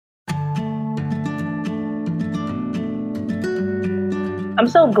I'm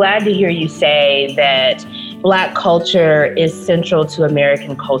so glad to hear you say that Black culture is central to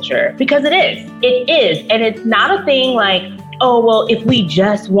American culture, because it is. It is. And it's not a thing like, oh, well, if we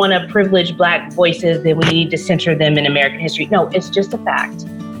just want to privilege Black voices, then we need to center them in American history. No, it's just a fact.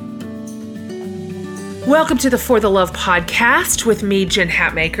 Welcome to the For the Love podcast with me, Jen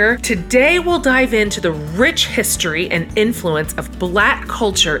Hatmaker. Today we'll dive into the rich history and influence of Black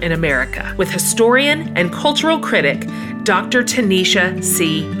culture in America with historian and cultural critic, Dr. Tanisha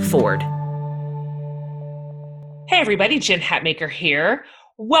C. Ford. Hey everybody, Jen Hatmaker here.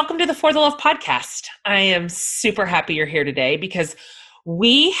 Welcome to the For the Love podcast. I am super happy you're here today because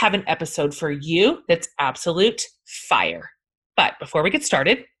we have an episode for you that's absolute fire. But before we get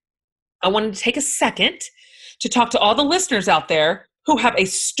started, I wanted to take a second to talk to all the listeners out there who have a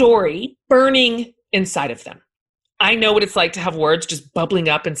story burning inside of them. I know what it's like to have words just bubbling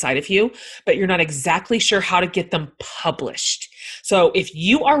up inside of you, but you're not exactly sure how to get them published. So if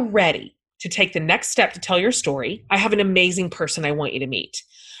you are ready to take the next step to tell your story, I have an amazing person I want you to meet.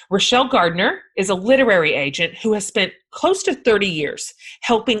 Rochelle Gardner is a literary agent who has spent close to 30 years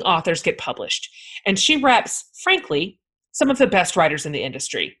helping authors get published. And she reps, frankly, some of the best writers in the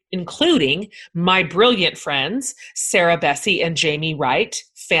industry, including my brilliant friends, Sarah Bessey and Jamie Wright,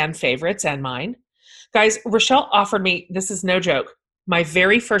 fan favorites and mine. Guys, Rochelle offered me, this is no joke, my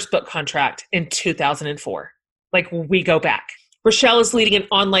very first book contract in 2004. Like, we go back. Rochelle is leading an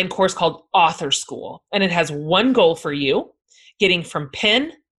online course called Author School, and it has one goal for you: getting from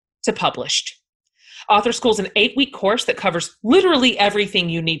pen to published. Author School is an 8-week course that covers literally everything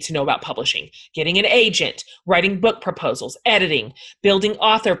you need to know about publishing: getting an agent, writing book proposals, editing, building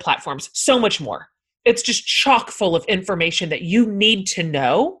author platforms, so much more. It's just chock full of information that you need to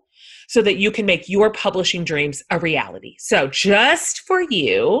know so that you can make your publishing dreams a reality. So just for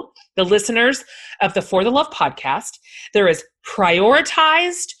you, the listeners of the For the Love podcast, there is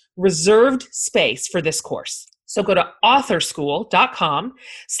prioritized, reserved space for this course. So go to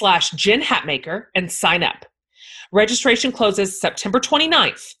authorschool.com/Jen Hatmaker and sign up. Registration closes September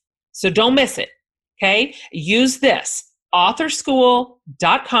 29th, so don't miss it, okay? Use this,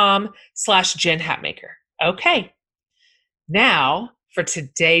 authorschool.com/Jen Hatmaker. Okay, now for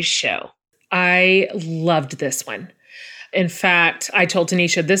today's show. I loved this one. In fact, I told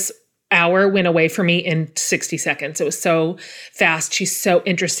Tanisha this hour went away for me in 60 seconds. It was so fast. She's so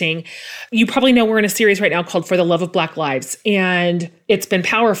interesting. You probably know we're in a series right now called For the Love of Black Lives. And it's been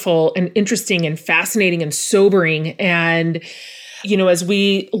powerful and interesting and fascinating and sobering. And, you know, as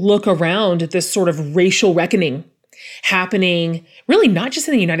we look around at this sort of racial reckoning happening, really not just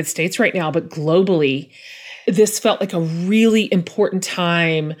in the United States right now, but globally, this felt like a really important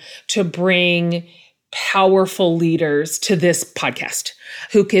time to bring powerful leaders to this podcast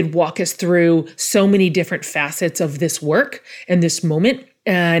who could walk us through so many different facets of this work and this moment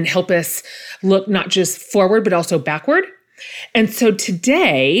and help us look not just forward, but also backward. And so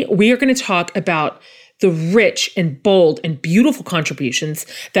today we are going to talk about the rich and bold and beautiful contributions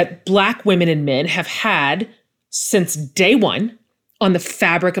that Black women and men have had since day one on the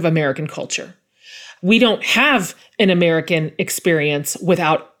fabric of American culture. We don't have an American experience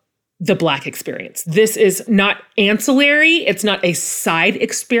without the Black experience. This is not ancillary. It's not a side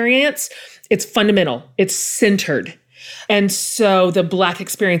experience. It's fundamental. It's centered. And so the Black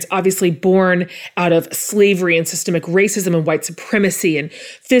experience, obviously born out of slavery and systemic racism and white supremacy and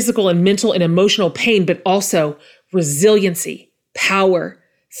physical and mental and emotional pain, but also resiliency, power,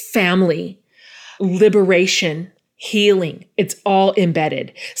 family, liberation, healing. It's all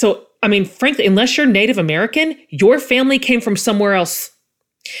embedded. So, I mean, frankly, unless you're Native American, your family came from somewhere else.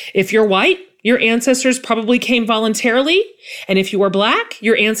 If you're white, your ancestors probably came voluntarily. And if you were Black,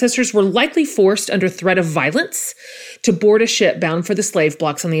 your ancestors were likely forced under threat of violence to board a ship bound for the slave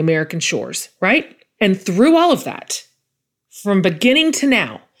blocks on the American shores, right? And through all of that, from beginning to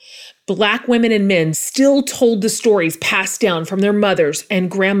now, Black women and men still told the stories passed down from their mothers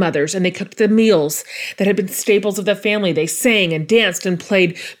and grandmothers, and they cooked the meals that had been staples of the family. They sang and danced and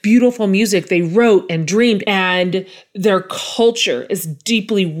played beautiful music. They wrote and dreamed, and their culture is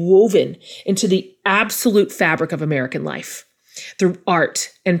deeply woven into the absolute fabric of American life through art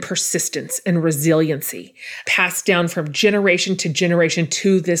and persistence and resiliency, passed down from generation to generation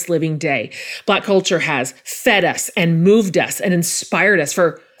to this living day. Black culture has fed us and moved us and inspired us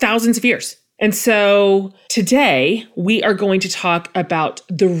for thousands of years. And so today we are going to talk about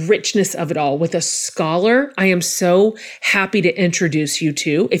the richness of it all with a scholar I am so happy to introduce you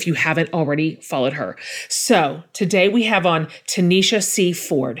to if you haven't already followed her. So today we have on Tanisha C.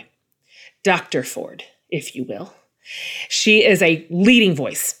 Ford, Dr. Ford, if you will. She is a leading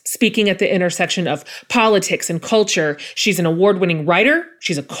voice, speaking at the intersection of politics and culture. She's an award-winning writer.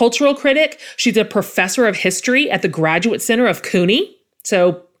 She's a cultural critic. She's a professor of history at the Graduate Center of CUNY.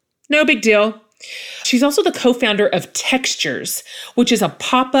 So no big deal. She's also the co-founder of Textures, which is a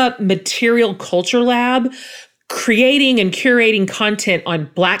pop-up material culture lab creating and curating content on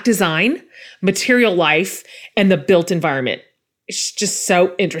Black design, material life, and the built environment. It's just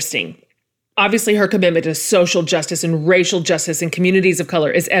so interesting. Obviously, her commitment to social justice and racial justice in communities of color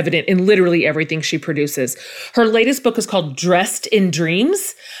is evident in literally everything she produces. Her latest book is called Dressed in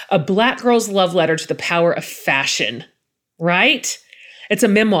Dreams, a Black girl's love letter to the power of fashion, right? It's a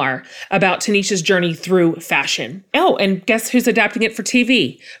memoir about Tanisha's journey through fashion. Oh, and guess who's adapting it for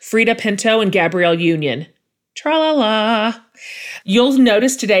TV? Frida Pinto and Gabrielle Union. Tra-la-la. You'll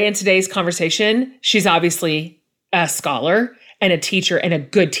notice today in today's conversation, she's obviously a scholar and a teacher and a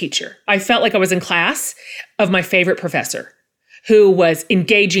good teacher. I felt like I was in class of my favorite professor who was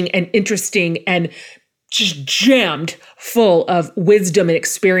engaging and interesting and just jammed full of wisdom and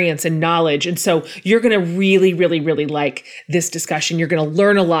experience and knowledge. And so you're going to really, really, really like this discussion. You're going to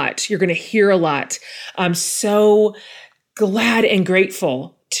learn a lot. You're going to hear a lot. I'm so glad and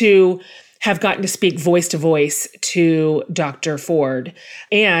grateful to have gotten to speak voice to voice to Dr. Ford.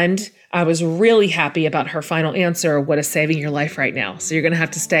 And I was really happy about her final answer, what is saving your life right now. So you're going to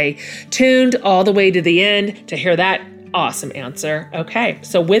have to stay tuned all the way to the end to hear that awesome answer. Okay,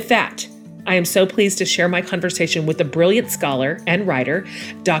 so with that, I am so pleased to share my conversation with the brilliant scholar and writer,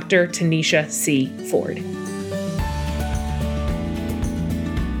 Dr. Tanisha C. Ford.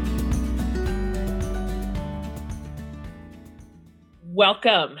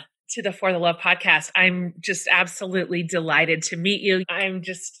 Welcome to the For the Love podcast. I'm just absolutely delighted to meet you. I'm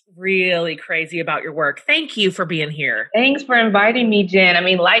just really crazy about your work. Thank you for being here. Thanks for inviting me, Jen. I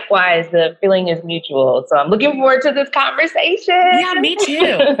mean, likewise, the feeling is mutual. So I'm looking forward to this conversation. Yeah, me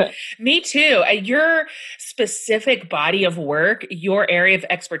too. Me too. Your specific body of work, your area of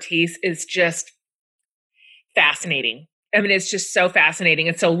expertise is just fascinating. I mean, it's just so fascinating.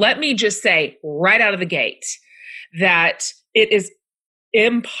 And so let me just say right out of the gate that it is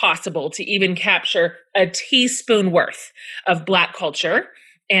impossible to even capture a teaspoon worth of Black culture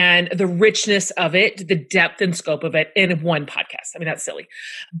and the richness of it, the depth and scope of it in one podcast. I mean, that's silly.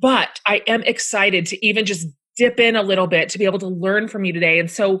 But I am excited to even just dip in a little bit to be able to learn from you today.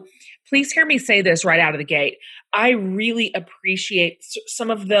 And so please hear me say this right out of the gate. I really appreciate some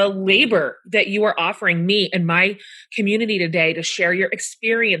of the labor that you are offering me and my community today to share your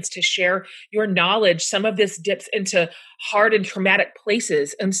experience, to share your knowledge. Some of this dips into hard and traumatic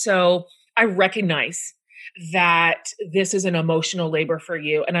places. And so I recognize that this is an emotional labor for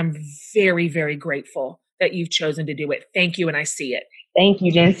you. And I'm very, very grateful that you've chosen to do it. Thank you. And I see it. Thank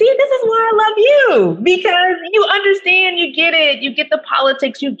you, Jen. See, this is why I love you, because you understand, you get it, you get the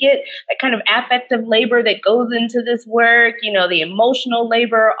politics, you get that kind of affective labor that goes into this work, you know, the emotional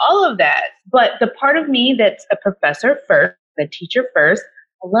labor, all of that. But the part of me that's a professor first, the teacher first,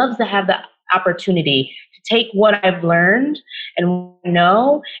 loves to have the opportunity to take what I've learned and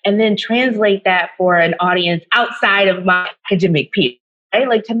know, and then translate that for an audience outside of my academic peers. Right?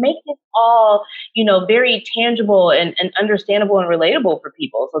 Like to make this all, you know, very tangible and understandable and relatable for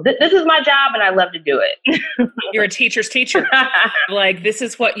people. So this is my job and I love to do it. You're a teacher's teacher. Like this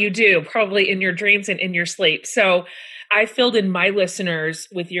is what you do, probably in your dreams and in your sleep. So I filled in my listeners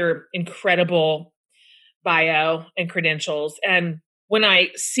with your incredible bio and credentials. And when I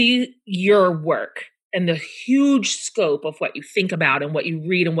see your work and the huge scope of what you think about and what you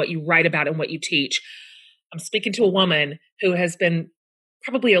read and what you write about and what you teach, I'm speaking to a woman who has been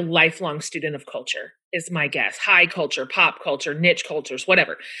probably a lifelong student of culture, is my guess. High culture, pop culture, niche cultures,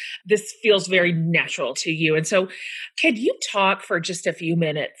 whatever. This feels very natural to you. And so could you talk for just a few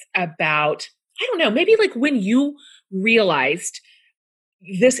minutes about, I don't know, maybe like when you realized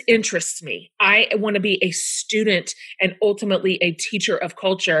this interests me. I want to be a student and ultimately a teacher of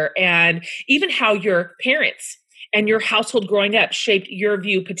culture, and even how your parents and your household growing up shaped your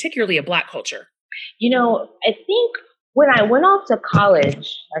view, particularly of Black culture. You know, I think when I went off to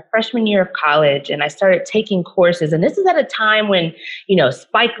college, my freshman year of college, and I started taking courses, and this is at a time when, you know,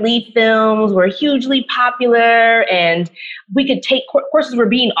 Spike Lee films were hugely popular, and we could take courses were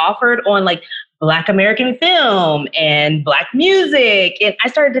being offered on like Black American film and Black music. And I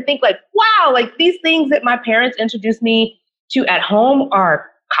started to think like, wow, like these things that my parents introduced me to at home are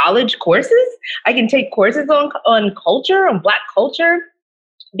college courses. I can take courses on culture, on Black culture.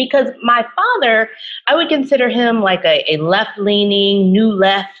 Because my father, I would consider him like a left-leaning, new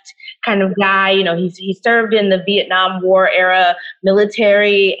left kind of guy. He served in the Vietnam War era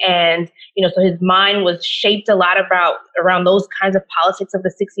military, and so his mind was shaped a lot around those kinds of politics of the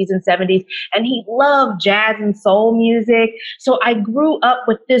 60s and 70s. And he loved jazz and soul music. So I grew up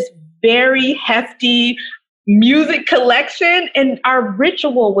with this very hefty music collection, and our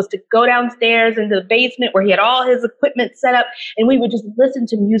ritual was to go downstairs into the basement where he had all his equipment set up, and we would just listen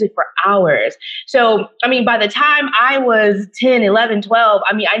to music for hours. So, by the time I was 10, 11, 12,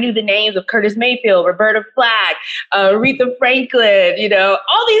 I knew the names of Curtis Mayfield, Roberta Flack, Aretha Franklin,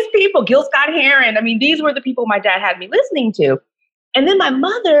 all these people, Gil Scott-Heron. These were the people my dad had me listening to. And then my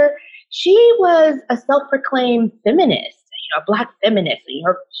mother, she was a self-proclaimed feminist, a Black feminist. She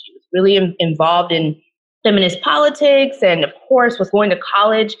was really involved in feminist politics, and of course was going to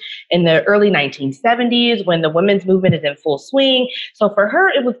college in the early 1970s when the women's movement is in full swing. So for her,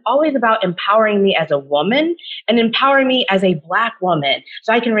 it was always about empowering me as a woman and empowering me as a Black woman.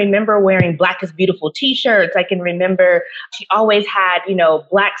 So I can remember wearing Black is Beautiful t-shirts. I can remember she always had,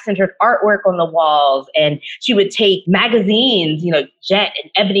 Black-centered artwork on the walls, and she would take magazines, Jet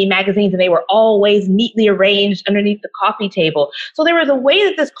and Ebony magazines, and they were always neatly arranged underneath the coffee table. So there was a way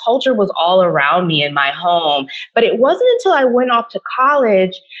that this culture was all around me in my home. But it wasn't until I went off to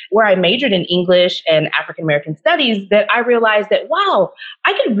college, where I majored in English and African American studies, that I realized that, wow,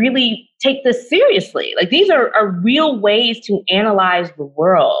 I could really take this seriously. Like, these are real ways to analyze the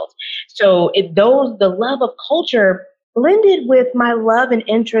world. So the love of culture blended with my love and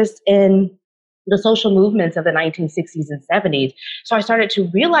interest in the social movements of the 1960s and 70s. So I started to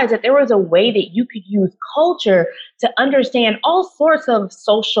realize that there was a way that you could use culture to understand all sorts of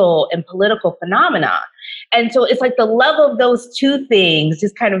social and political phenomena. And so it's like the love of those two things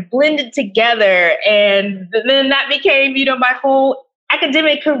just kind of blended together. And then that became, my whole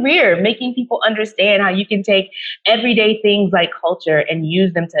academic career, making people understand how you can take everyday things like culture and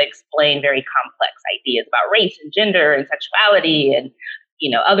use them to explain very complex ideas about race and gender and sexuality and,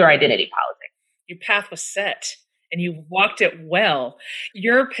 other identity politics. Your path was set and you walked it well.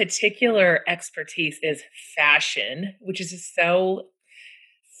 Your particular expertise is fashion, which is so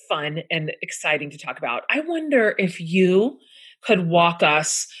fun and exciting to talk about. I wonder if you could walk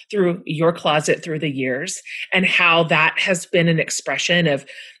us through your closet through the years and how that has been an expression of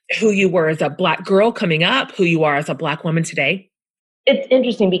who you were as a Black girl coming up, who you are as a Black woman today. It's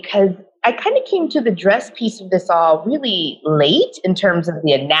interesting because I kind of came to the dress piece of this all really late in terms of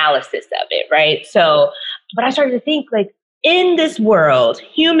the analysis of it, right? So, but I started to think, like, in this world,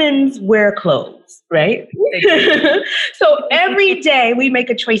 humans wear clothes, right? So every day we make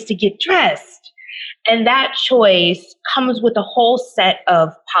a choice to get dressed. And that choice comes with a whole set of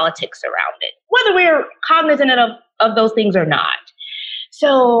politics around it, whether we're cognizant of those things or not.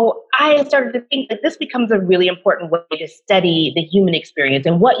 So I started to think that this becomes a really important way to study the human experience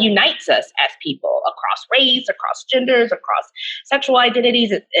and what unites us as people across race, across genders, across sexual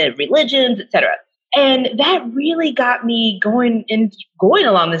identities, religions, etc. And that really got me going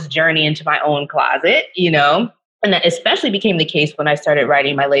along this journey into my own closet, and that especially became the case when I started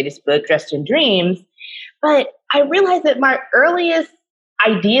writing my latest book, Dressed in Dreams. But I realized that my earliest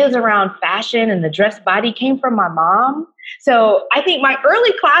ideas around fashion and the dress body came from my mom. So I think my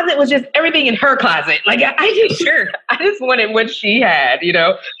early closet was just everything in her closet. Like, I just wanted what she had,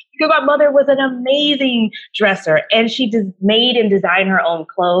 because my mother was an amazing dresser, and she just made and designed her own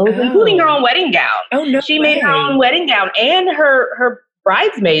clothes, including her own wedding gown. Oh, no She way. made her own wedding gown and her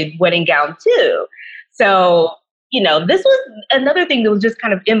bridesmaid wedding gown too. So, this was another thing that was just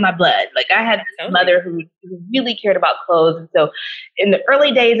kind of in my blood. Like, I had this mother who really cared about clothes. And so in the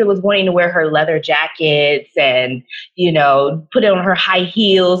early days, it was wanting to wear her leather jackets and, put on her high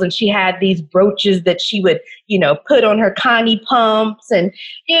heels. And she had these brooches that she would, put on her Connie pumps. And,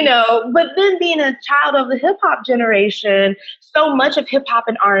 but then being a child of the hip hop generation, so much of hip hop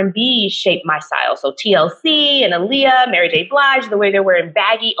and R&B shaped my style. So TLC and Aaliyah, Mary J. Blige, the way they're wearing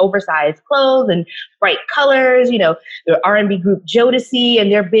baggy, oversized clothes and bright colors, the R&B group Jodeci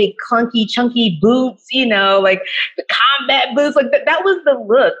and their big clunky, chunky boots, like the combat boots, like that was the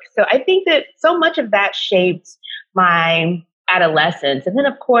look. So I think that so much of that shaped my adolescence. And then,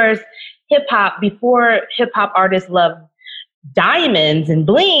 of course, hip hop, before hip hop artists loved diamonds and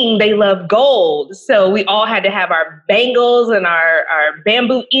bling, they loved gold. So we all had to have our bangles and our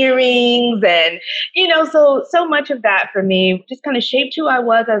bamboo earrings. And, so much of that for me just kind of shaped who I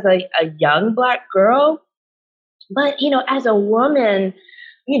was as a young Black girl. But, as a woman,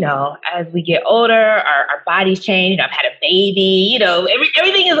 as we get older, our bodies change. I've had a baby,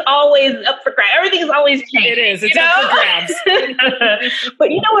 everything is always up for grabs. Everything is always changing. It is. It's up for grabs.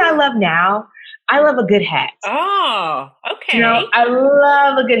 But you know what I love now? I love a good hat. Oh, okay. I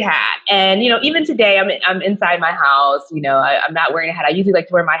love a good hat. And, even today I'm inside my house, I'm not wearing a hat. I usually like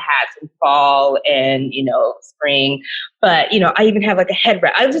to wear my hats in fall and, spring. But, I even have like a head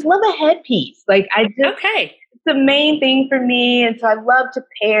wrap. I just love a headpiece. Like Okay. it's the main thing for me. And so I love to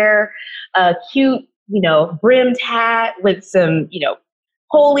pair a cute, brimmed hat with some,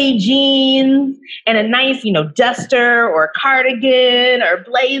 holy jeans and a nice, duster or cardigan or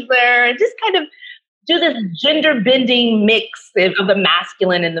blazer, and just kind of do this gender bending mix of the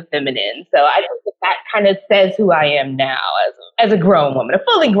masculine and the feminine. So I think that kind of says who I am now as a grown woman, a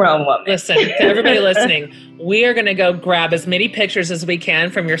fully grown woman. Listen, to everybody listening, we are going to go grab as many pictures as we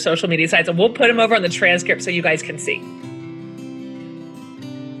can from your social media sites, and we'll put them over on the transcript so you guys can see.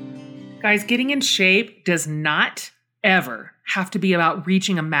 Guys, getting in shape does not ever have to be about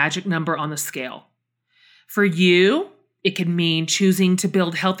reaching a magic number on the scale. For you, it can mean choosing to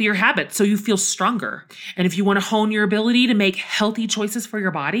build healthier habits so you feel stronger. And if you want to hone your ability to make healthy choices for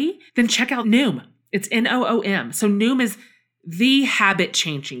your body, then check out Noom. It's Noom. So Noom is the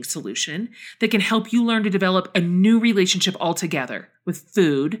habit-changing solution that can help you learn to develop a new relationship altogether with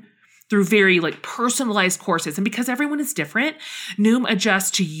food through very personalized courses. And because everyone is different, Noom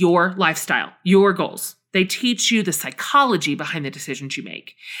adjusts to your lifestyle, your goals. They teach you the psychology behind the decisions you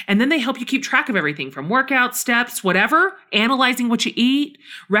make. And then they help you keep track of everything from workouts, steps, whatever, analyzing what you eat,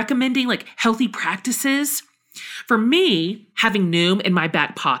 recommending healthy practices. For me, having Noom in my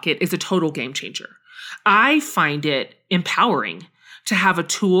back pocket is a total game changer. I find it empowering to have a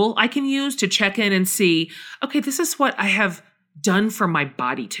tool I can use to check in and see, okay, this is what I have done for my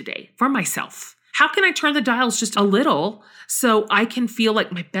body today, for myself. How can I turn the dials just a little so I can feel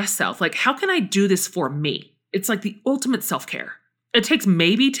like my best self? How can I do this for me? It's like the ultimate self-care. It takes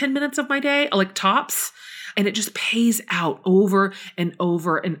maybe 10 minutes of my day, tops, and it just pays out over and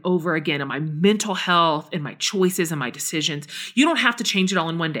over and over again in my mental health and my choices and my decisions. You don't have to change it all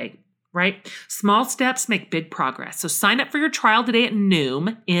in one day, right? Small steps make big progress. So sign up for your trial today at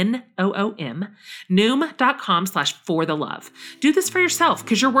Noom, Noom, Noom.com/forthelove. Do this for yourself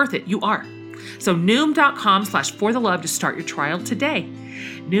because you're worth it. You are. So Noom.com/forthelove to start your trial today.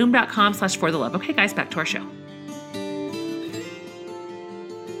 Noom.com/forthelove. Okay, guys, back to our show.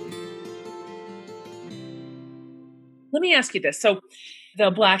 Let me ask you this. So the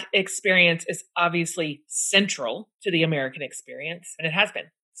Black experience is obviously central to the American experience, and it has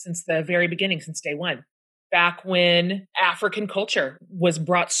been since the very beginning, since day one. Back when African culture was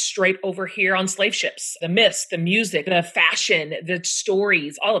brought straight over here on slave ships, the myths, the music, the fashion, the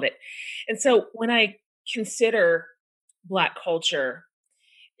stories, all of it. And so when I consider Black culture,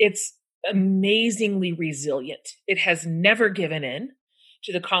 it's amazingly resilient. It has never given in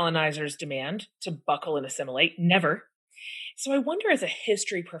to the colonizers' demand to buckle and assimilate, never. So I wonder, as a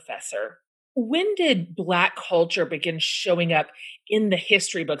history professor, when did Black culture begin showing up in the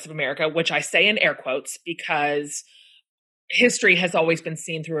history books of America, which I say in air quotes because history has always been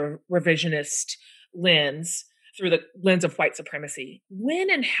seen through a revisionist lens, through the lens of white supremacy? When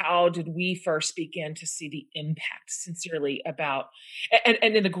and how did we first begin to see the impact, sincerely, about, and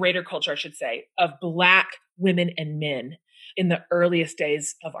in the greater culture, I should say, of Black women and men in the earliest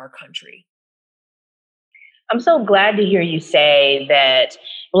days of our country? I'm so glad to hear you say that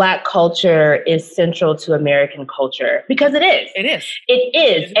Black culture is central to American culture, because it is. It is. It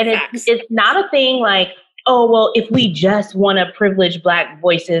is. And it's not a thing like, oh, well, if we just want to privilege Black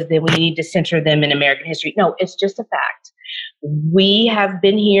voices, then we need to center them in American history. No, it's just a fact. We have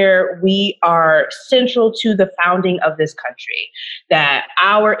been here. We are central to the founding of this country. That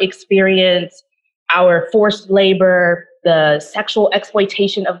our experience, our forced labor, the sexual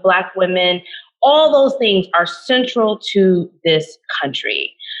exploitation of Black women, all those things are central to this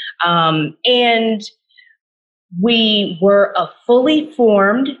country. And we were a fully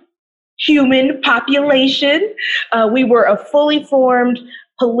formed human population. We were a fully formed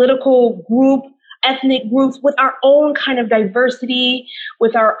political group, ethnic groups with our own kind of diversity,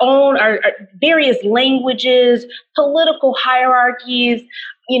 with our own our various languages, political hierarchies,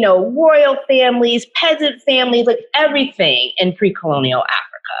 royal families, peasant families, like everything in pre-colonial Africa,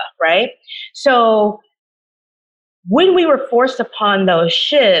 right? So when we were forced upon those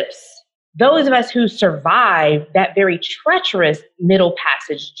ships, those of us who survived that very treacherous Middle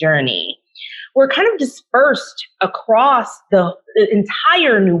Passage journey were kind of dispersed across the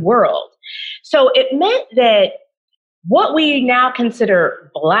entire New World. So it meant that what we now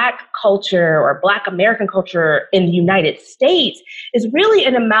consider Black culture or Black American culture in the United States is really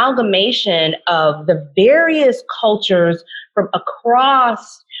an amalgamation of the various cultures from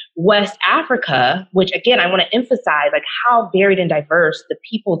across West Africa, which again, I want to emphasize like how varied and diverse the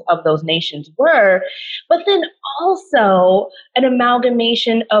peoples of those nations were, but then also an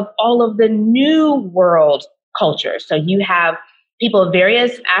amalgamation of all of the new world cultures. So you have people of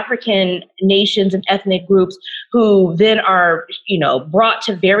various African nations and ethnic groups who then are, brought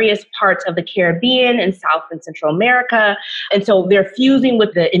to various parts of the Caribbean and South and Central America. And so they're fusing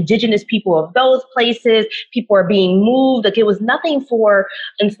with the indigenous people of those places. People are being moved. Like it was nothing for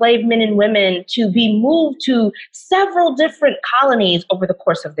enslaved men and women to be moved to several different colonies over the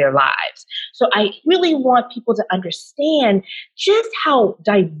course of their lives. So I really want people to understand just how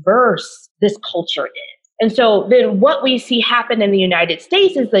diverse this culture is. And so then what we see happen in the United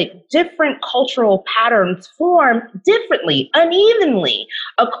States is like different cultural patterns form differently, unevenly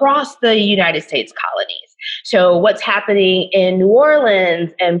across the United States colonies. So what's happening in New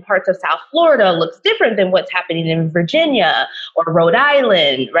Orleans and parts of South Florida looks different than what's happening in Virginia or Rhode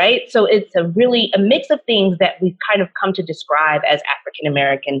Island, right? So it's a mix of things that we've kind of come to describe as African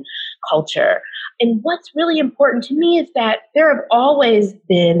American culture. And what's really important to me is that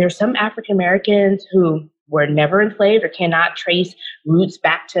there's some African Americans who were never enslaved or cannot trace roots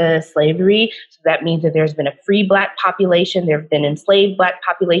back to slavery. So that means that there's been a free Black population. There have been enslaved Black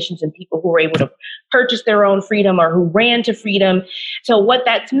populations and people who were able to purchase their own freedom or who ran to freedom. So what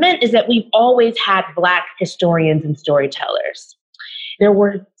that's meant is that we've always had Black historians and storytellers. There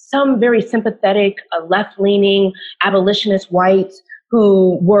were some very sympathetic, left-leaning abolitionist whites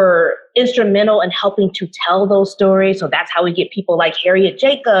who were instrumental in helping to tell those stories. So that's how we get people like Harriet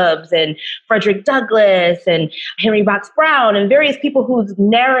Jacobs and Frederick Douglass and Henry Box Brown and various people whose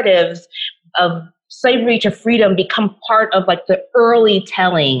narratives of slavery to freedom become part of like the early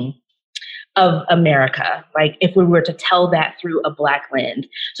telling of America, like if we were to tell that through a Black lens.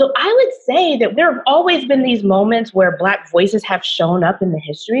 So I would say that there have always been these moments where Black voices have shown up in the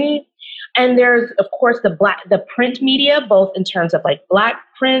history. And there's, of course, the print media, both in terms of like Black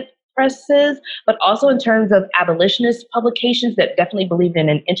print presses, but also in terms of abolitionist publications that definitely believed in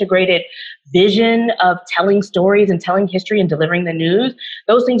an integrated vision of telling stories and telling history and delivering the news.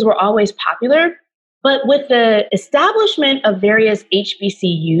 Those things were always popular. But with the establishment of various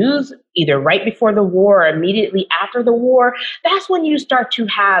HBCUs, either right before the war or immediately after the war, that's when you start to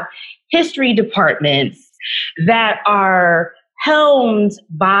have history departments that are helmed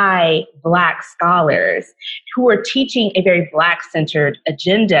by Black scholars who are teaching a very Black-centered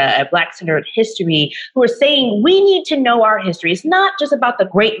agenda, a Black-centered history, who are saying we need to know our history. It's not just about the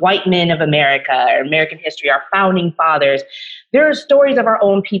great white men of America or American history, our founding fathers. There are stories of our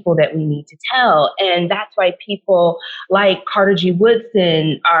own people that we need to tell. And that's why people like Carter G.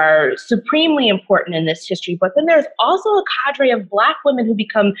 Woodson are supremely important in this history. But then there's also a cadre of Black women who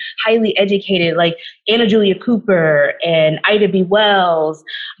become highly educated, like Anna Julia Cooper and Ida B. Wells,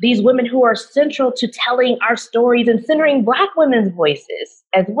 these women who are central to telling our stories and centering Black women's voices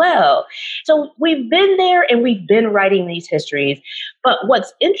as well. So we've been there and we've been writing these histories. But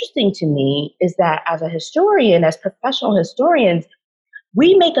what's interesting to me is that as a historian, as professional historians,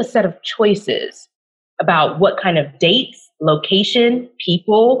 we make a set of choices about what kind of dates, location,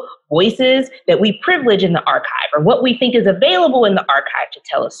 people, voices that we privilege in the archive or what we think is available in the archive to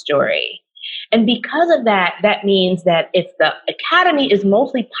tell a story. And because of that, that means that if the academy is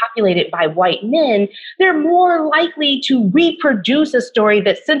mostly populated by white men, they're more likely to reproduce a story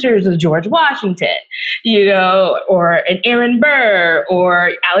that centers on George Washington, or an Aaron Burr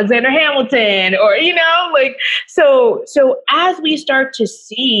or Alexander Hamilton, or, so as we start to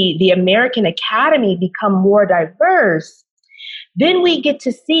see the American Academy become more diverse, then we get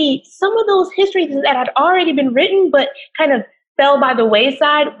to see some of those histories that had already been written, but kind of fell by the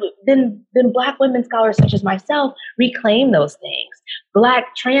wayside. Then Black women scholars such as myself reclaim those things.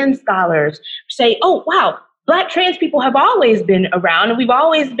 Black trans scholars say, oh, wow, Black trans people have always been around and we've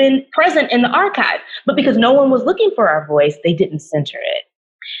always been present in the archive. But because no one was looking for our voice, they didn't center it.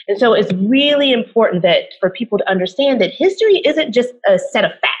 And so it's really important that for people to understand that history isn't just a set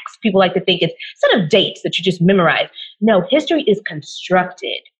of facts. People like to think it's a set of dates that you just memorize. No, history is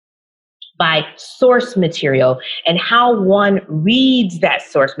constructed by source material and how one reads that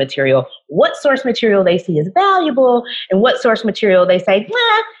source material, what source material they see as valuable and what source material they say,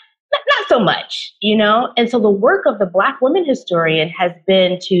 not so much, And so the work of the Black women historian has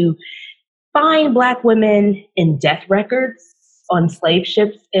been to find Black women in death records on slave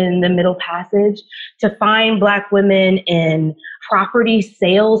ships in the Middle Passage, to find Black women in property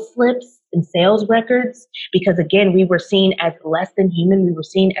sales slips and sales records, because again, we were seen as less than human. We were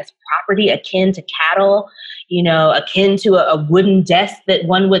seen as property akin to cattle, akin to a wooden desk that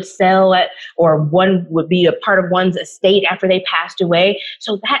one would sell at, or one would be a part of one's estate after they passed away.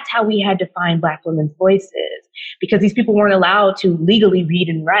 So that's how we had to find Black women's voices, because these people weren't allowed to legally read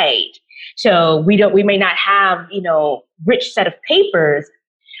and write. So we may not have, rich set of papers,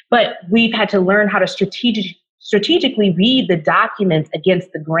 but we've had to learn how to strategically read the documents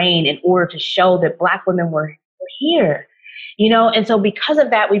against the grain in order to show that Black women were here, and so because of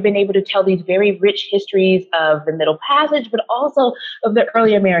that, we've been able to tell these very rich histories of the Middle Passage, but also of the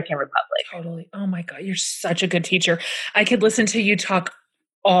early American Republic. Totally. Oh my God, you're such a good teacher. I could listen to you talk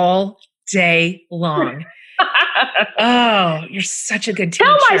all day long. Oh, you're such a good teacher.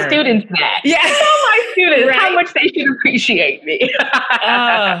 Tell my students that. Yeah. Tell my students how much they should appreciate me.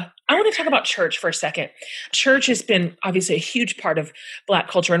 I want to talk about church for a second. Church has been obviously a huge part of Black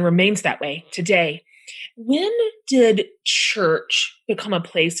culture and remains that way today. When did church become a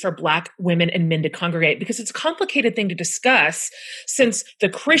place for Black women and men to congregate? Because it's a complicated thing to discuss, since the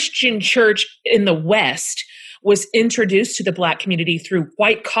Christian church in the West was introduced to the Black community through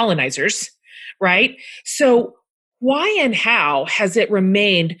white colonizers, right? So why and how has it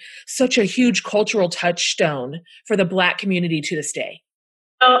remained such a huge cultural touchstone for the Black community to this day?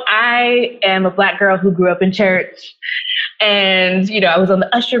 So I am a Black girl who grew up in church, and, I was on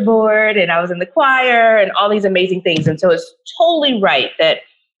the usher board and I was in the choir and all these amazing things. And so it's totally right that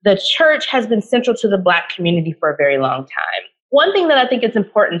the church has been central to the Black community for a very long time. One thing that I think it's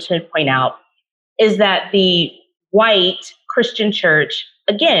important to point out is that the white Christian church,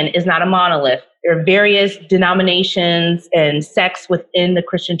 again, is not a monolith. There are various denominations and sects within the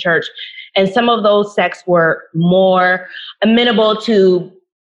Christian church, and some of those sects were more amenable to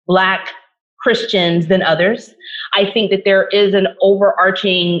Black Christians than others. I think that there is an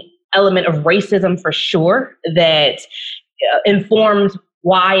overarching element of racism for sure that informs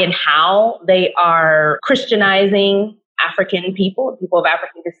why and how they are Christianizing African people of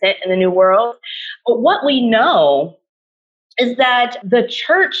African descent in the New World. But what we know is that the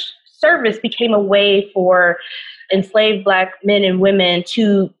church service became a way for enslaved Black men and women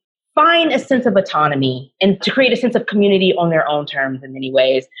to find a sense of autonomy and to create a sense of community on their own terms in many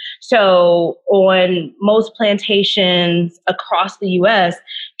ways. So on most plantations across the US,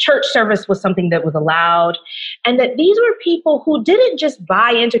 church service was something that was allowed, and that these were people who didn't just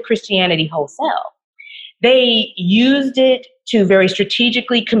buy into Christianity wholesale. They used it to very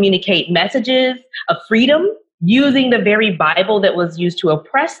strategically communicate messages of freedom, using the very Bible that was used to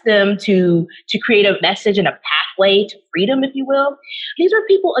oppress them to create a message and a pathway to freedom, if you will. These are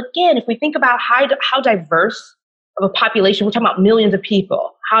people, again, if we think about how diverse of a population, we're talking about millions of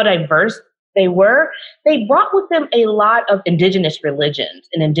people, how diverse they were, they brought with them a lot of indigenous religions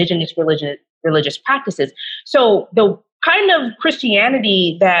and indigenous religious practices. So the kind of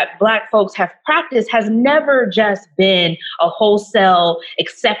Christianity that Black folks have practiced has never just been a wholesale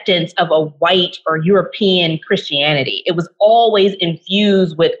acceptance of a white or European Christianity. It was always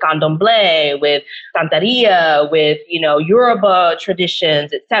infused with candomblé, with santeria, with, Yoruba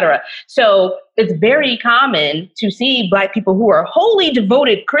traditions, etc. So it's very common to see Black people who are wholly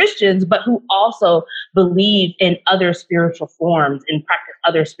devoted Christians, but who also believe in other spiritual forms and practice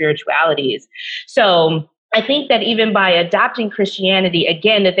other spiritualities. So I think that even by adopting Christianity,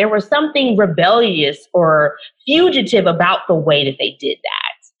 again, that there was something rebellious or fugitive about the way that they did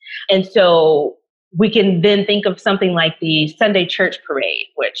that. And so we can then think of something like the Sunday church parade,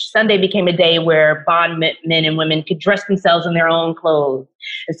 which Sunday became a day where bondmen and women could dress themselves in their own clothes.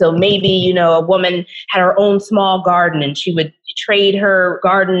 And so maybe, a woman had her own small garden and she would trade her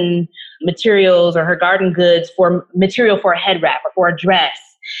garden materials or her garden goods for material for a head wrap or for a dress.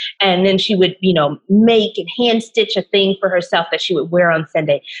 And then she would, make and hand stitch a thing for herself that she would wear on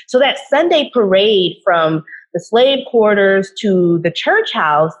Sunday. So that Sunday parade from the slave quarters to the church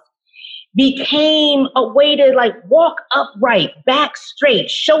house became a way to walk upright, back straight,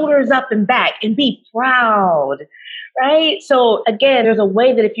 shoulders up and back, and be proud, right? So again, there's a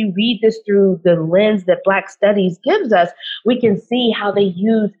way that if you read this through the lens that Black Studies gives us, we can see how they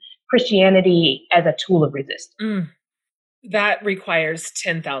use Christianity as a tool of resistance. That requires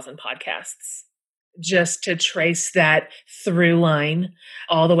 10,000 podcasts just to trace that through line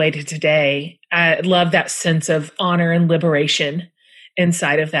all the way to today. I love that sense of honor and liberation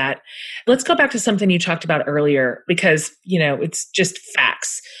inside of that. Let's go back to something you talked about earlier, because, it's just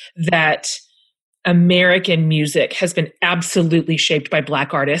facts that American music has been absolutely shaped by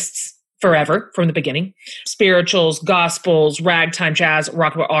Black artists forever, from the beginning. Spirituals, gospels, ragtime, jazz,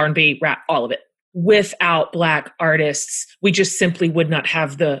 rock, R&B, rap, all of it. without Black artists, we just simply would not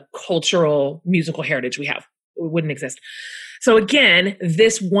have the cultural musical heritage we have. It wouldn't exist. So again,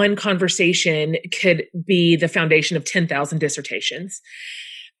 this one conversation could be the foundation of 10,000 dissertations.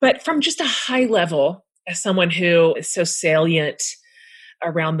 But from just a high level, as someone who is so salient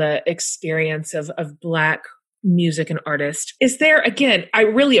around the experience of Black music and artists, is there, again, I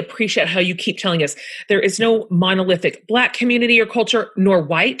really appreciate how you keep telling us there is no monolithic Black community or culture, nor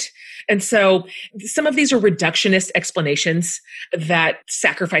white. And so some of these are reductionist explanations that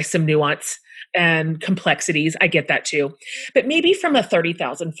sacrifice some nuance and complexities. I get that too. But maybe from a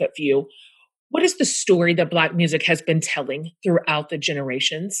 30,000 foot view, what is the story that Black music has been telling throughout the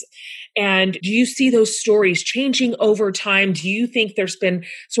generations? And do you see those stories changing over time? Do you think there's been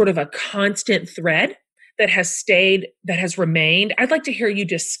sort of a constant thread that has stayed, that has remained? I'd like to hear you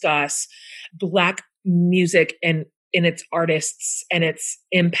discuss Black music and in its artists and its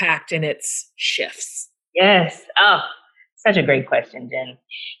impact and its shifts. Yes. Oh, such a great question, Jen.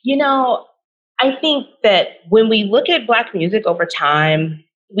 I think that when we look at Black music over time,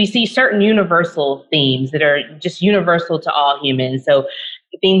 we see certain universal themes that are just universal to all humans. So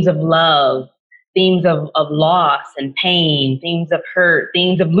themes of love, themes of loss and pain, themes of hurt,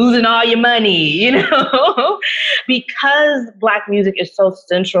 themes of losing all your money, because Black music is so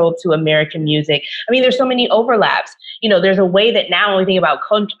central to American music. I mean, there's so many overlaps. There's a way that now when we think about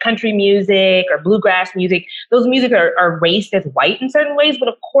country music or bluegrass music, those music are raised as white in certain ways. But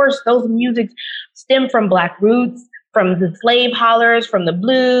of course, those musics stem from Black roots, from the slave hollers, from the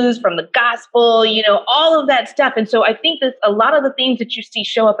blues, from the gospel, all of that stuff. And so I think that a lot of the themes that you see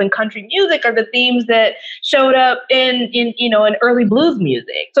show up in country music are the themes that showed up in early blues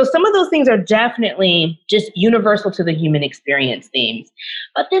music. So some of those things are definitely just universal to the human experience themes.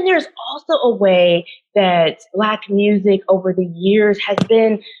 But then there's also a way that Black music over the years has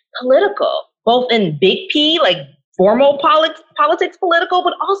been political, both in big P, like formal politics political,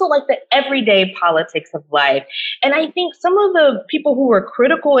 but also like the everyday politics of life. And I think some of the people who were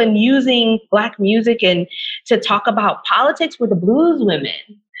critical in using Black music and to talk about politics were the blues women.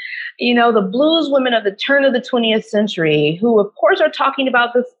 The blues women of the turn of the 20th century, who of course are talking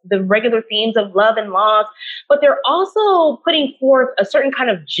about the regular themes of love and loss, but they're also putting forth a certain kind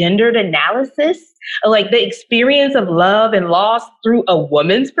of gendered analysis, like the experience of love and loss through a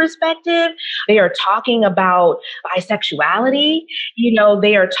woman's perspective. They are talking about bisexuality.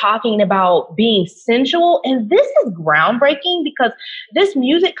 They are talking about being sensual. And this is groundbreaking because this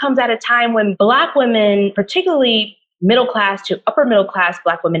music comes at a time when Black women, particularly middle class to upper middle class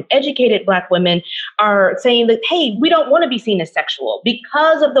Black women, educated Black women, are saying that, hey, we don't want to be seen as sexual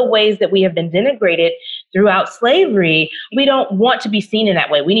because of the ways that we have been denigrated throughout slavery. We don't want to be seen in that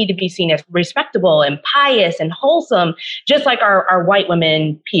way. We need to be seen as respectable and pious and wholesome, just like our white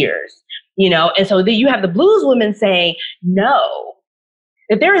women peers, And so then you have the blues women saying, no,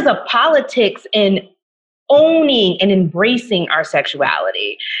 that there is a politics in owning and embracing our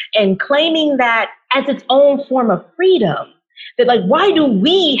sexuality and claiming that as its own form of freedom. That why do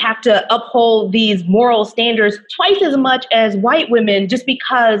we have to uphold these moral standards twice as much as white women just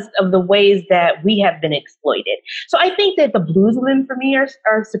because of the ways that we have been exploited? So I think that the blues women for me are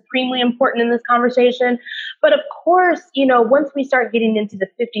supremely important in this conversation. But of course, once we start getting into the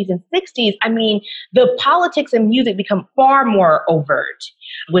 50s and 60s, the politics and music become far more overt,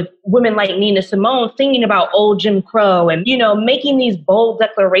 with women like Nina Simone singing about old Jim Crow and, making these bold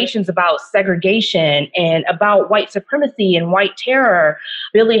declarations about segregation and about white supremacy and white terror.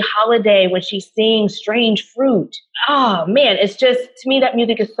 Billie Holiday, when she sings Strange Fruit. Oh man, it's just, to me, that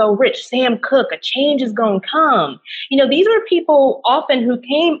music is so rich. Sam Cooke, A Change Is Gonna Come. These are people often who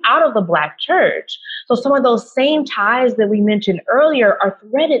came out of the Black church. So some of those same ties that we mentioned earlier are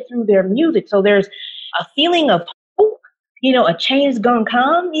threaded through their music. So there's a feeling of hope, a change is gonna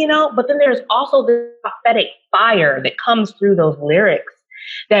come, but then there's also this prophetic fire that comes through those lyrics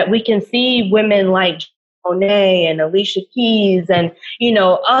that we can see women like Monet and Alicia Keys and,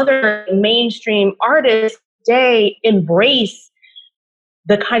 other mainstream artists today embrace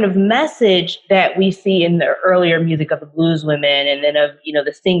the kind of message that we see in the earlier music of the blues women and then of,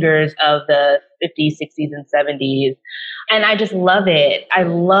 the singers of the 50s, 60s, and 70s. And I just love it. I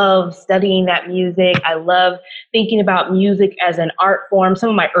love studying that music. I love thinking about music as an art form. Some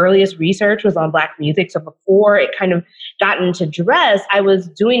of my earliest research was on Black music. So before it kind of got into dress, I was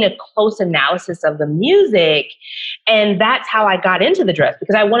doing a close analysis of the music. And that's how I got into the dress,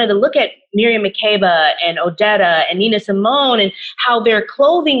 because I wanted to look at Miriam Makeba and Odetta and Nina Simone and how their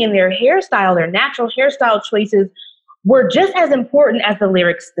clothing and their hairstyle, their natural hairstyle choices were just as important as the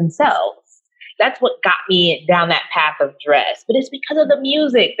lyrics themselves. That's what got me down that path of dress. But it's because of the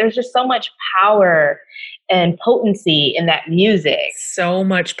music. There's just so much power and potency in that music. So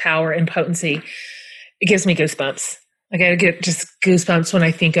much power and potency. It gives me goosebumps. Like I get just goosebumps when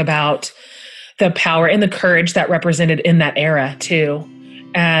I think about the power and the courage that represented in that era too.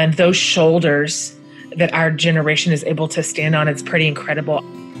 And those shoulders that our generation is able to stand on, it's pretty incredible.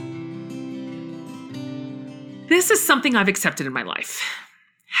 This is something I've accepted in my life.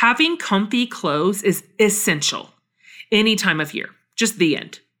 Having comfy clothes is essential any time of year, just the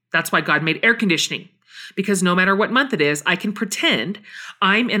end. That's why God made air conditioning, because no matter what month it is, I can pretend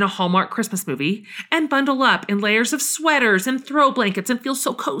I'm in a Hallmark Christmas movie and bundle up in layers of sweaters and throw blankets and feel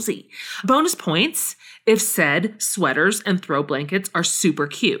so cozy. Bonus points if said sweaters and throw blankets are super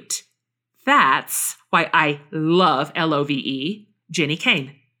cute. That's why I love LOVE, Jenni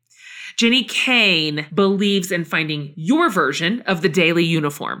Kayne. Jenni Kayne believes in finding your version of the daily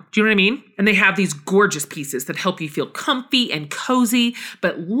uniform. Do you know what I mean? And they have these gorgeous pieces that help you feel comfy and cozy,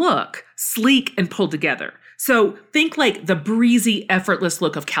 but look sleek and pulled together. So think like the breezy, effortless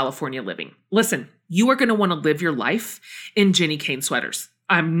look of California living. Listen, you are going to want to live your life in Jenni Kayne sweaters.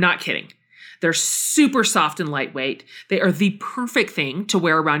 I'm not kidding. They're super soft and lightweight. They are the perfect thing to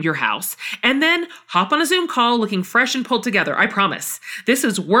wear around your house. And then hop on a Zoom call looking fresh and pulled together. I promise. This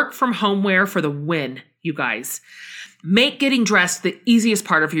is work from home wear for the win, you guys. Make getting dressed the easiest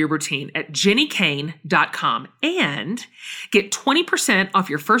part of your routine at jennikayne.com and get 20%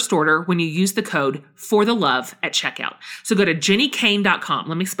 off your first order when you use the code FORTHELOVE at checkout. So go to jennikayne.com.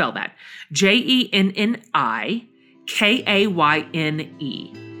 Let me spell that. JENNIKAYNE.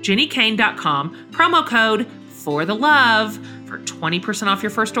 jennikayne.com, promo code FORTHELOVE for 20% off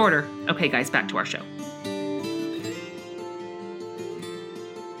your first order. Okay, guys, back to our show.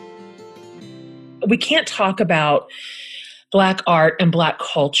 We can't talk about Black art and Black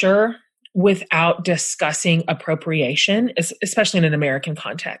culture without discussing appropriation, especially in an American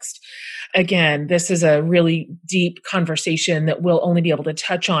context. Again, this is a really deep conversation that we'll only be able to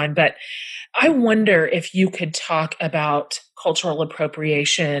touch on, but I wonder if you could talk about cultural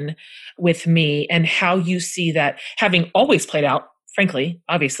appropriation with me and how you see that having always played out, frankly,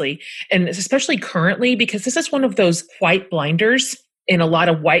 obviously, and especially currently, because this is one of those white blinders in a lot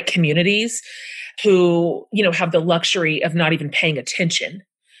of white communities who, have the luxury of not even paying attention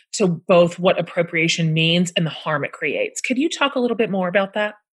to both what appropriation means and the harm it creates. Could you talk a little bit more about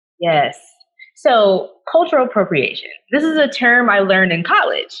that? Yes. So cultural appropriation, this is a term I learned in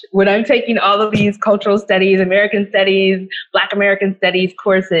college when I'm taking all of these cultural studies, American studies, Black American studies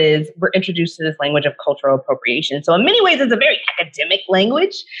courses. We're introduced to this language of cultural appropriation. So in many ways, it's a very academic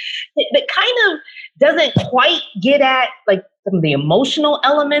language that kind of doesn't quite get at like some of the emotional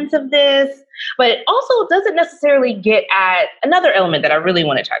elements of this, but it also doesn't necessarily get at another element that I really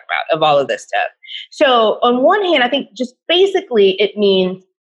want to talk about of all of this stuff. So on one hand, I think just basically it means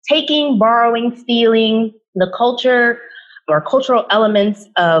taking, borrowing, stealing the culture or cultural elements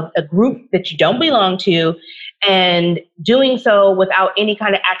of a group that you don't belong to and doing so without any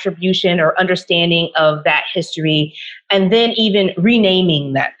kind of attribution or understanding of that history, and then even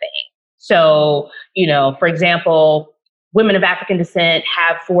renaming that thing. So, for example, women of African descent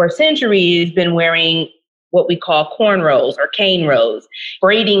have for centuries been wearing what we call cornrows or cane rows,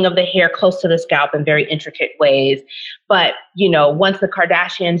 braiding of the hair close to the scalp in very intricate ways. But, once the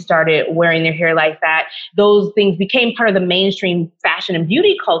Kardashians started wearing their hair like that, those things became part of the mainstream fashion and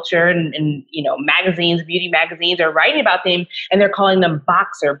beauty culture. And magazines, beauty magazines are writing about them, and they're calling them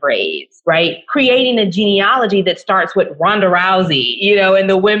boxer braids, right? Creating a genealogy that starts with Ronda Rousey, and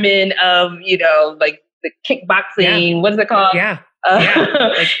the women of, like the kickboxing, what is it called? Yeah.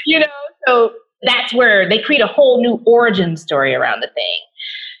 So that's where they create a whole new origin story around the thing.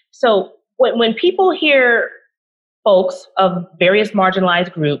 So when people hear folks of various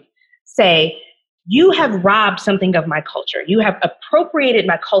marginalized groups say, you have robbed something of my culture, you have appropriated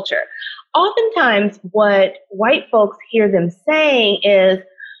my culture, oftentimes what white folks hear them saying is,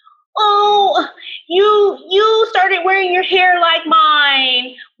 oh, you started wearing your hair like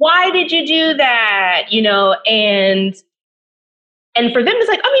mine. Why did you do that? And for them, it's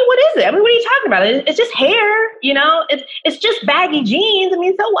like, what is it? What are you talking about? It's just hair, it's just baggy jeans.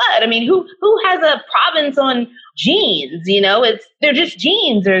 So what? Who has a province on jeans? They're just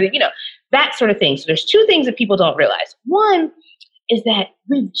jeans or, that sort of thing. So there's two things that people don't realize. One is that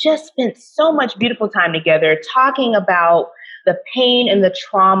we've just spent so much beautiful time together talking about the pain and the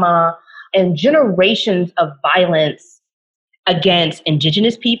trauma and generations of violence against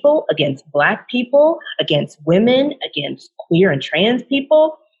Indigenous people, against Black people, against women, against queer and trans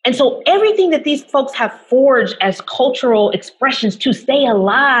people. And so everything that these folks have forged as cultural expressions to stay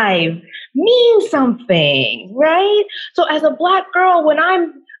alive means something, right? So as a Black girl, when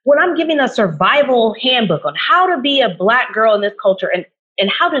I'm giving a survival handbook on how to be a Black girl in this culture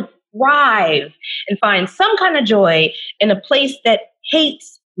and how to thrive and find some kind of joy in a place that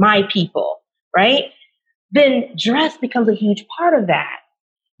hates my people, right? Then dress becomes a huge part of that.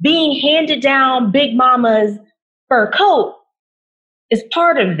 Being handed down Big Mama's fur coat is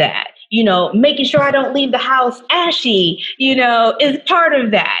part of that. Making sure I don't leave the house ashy, is part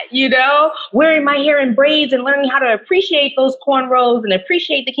of that, wearing my hair in braids and learning how to appreciate those cornrows and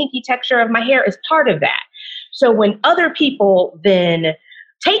appreciate the kinky texture of my hair is part of that. So when other people then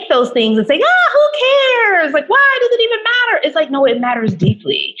take those things and say, who cares? Like, why does it even matter? It's like, no, it matters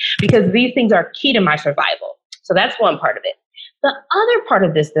deeply because these things are key to my survival. So that's one part of it. The other part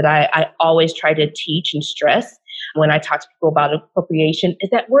of this that I always try to teach and stress when I talk to people about appropriation is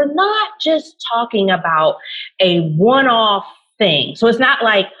that we're not just talking about a one-off thing. So it's not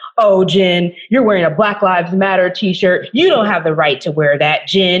like, oh, Jen, you're wearing a Black Lives Matter t-shirt. You don't have the right to wear that.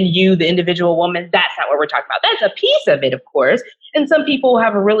 Jen, you, the individual woman, that's not what we're talking about. That's a piece of it, of course. And some people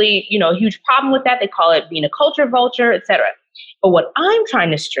have a really, huge problem with that. They call it being a culture vulture, et cetera. But what I'm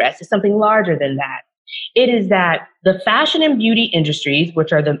trying to stress is something larger than that. It is that the fashion and beauty industries,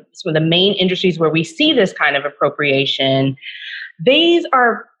 which are some of the main industries where we see this kind of appropriation, these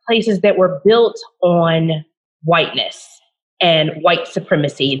are places that were built on whiteness and white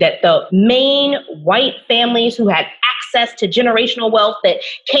supremacy, that the main white families who had access to generational wealth that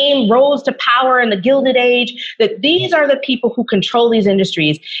rose to power in the Gilded Age, that these are the people who control these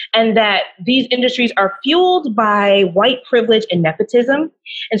industries, and that these industries are fueled by white privilege and nepotism.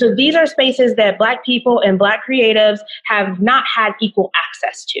 And so these are spaces that Black people and Black creatives have not had equal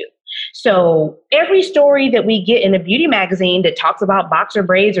access to. So every story that we get in a beauty magazine that talks about boxer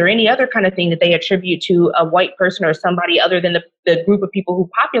braids or any other kind of thing that they attribute to a white person or somebody other than the group of people who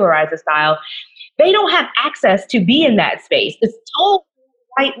popularize the style, they don't have access to be in that space. It's told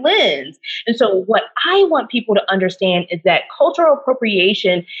through a white lens. And so what I want people to understand is that cultural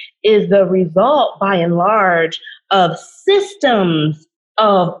appropriation is the result, by and large, of systems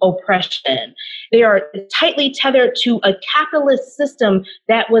of oppression. They are tightly tethered to a capitalist system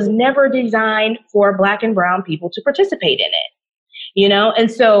that was never designed for Black and brown people to participate in it, And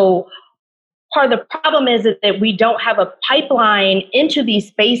so part of the problem is that we don't have a pipeline into these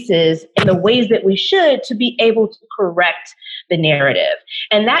spaces in the ways that we should to be able to correct the narrative.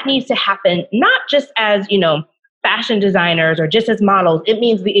 And that needs to happen not just as, fashion designers or just as models. It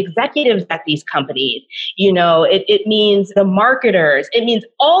means the executives at these companies. It means the marketers. It means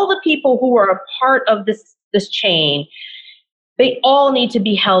all the people who are a part of this chain. They all need to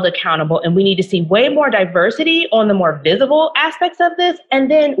be held accountable, and we need to see way more diversity on the more visible aspects of this,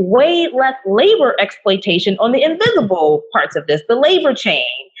 and then way less labor exploitation on the invisible parts of this, the labor chain,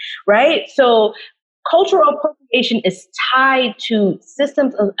 right? So cultural appropriation is tied to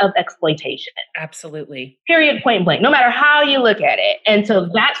systems of exploitation. Absolutely. Period, point blank, no matter how you look at it. And so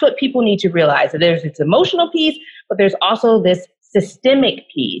that's what people need to realize, that there's this emotional piece, but there's also this systemic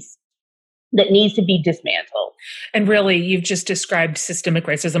piece that needs to be dismantled. And really, you've just described systemic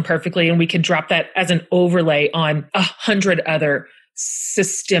racism perfectly, and we can drop that as an overlay on 100 other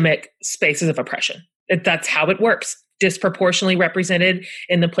systemic spaces of oppression. That's how it works. Disproportionately represented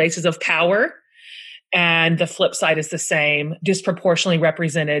in the places of power. And the flip side is the same, disproportionately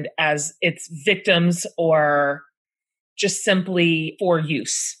represented as its victims or just simply for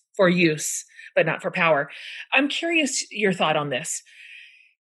use, but not for power. I'm curious your thought on this.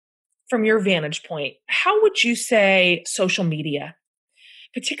 From your vantage point, how would you say social media,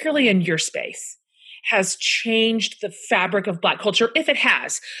 particularly in your space, has changed the fabric of Black culture, if it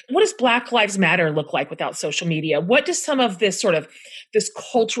has? What does Black Lives Matter look like without social media? What does some of this this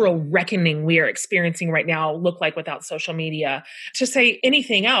cultural reckoning we are experiencing right now look like without social media? To say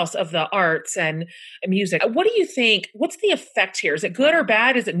anything else of the arts and music, what do you think? What's the effect here? Is it good or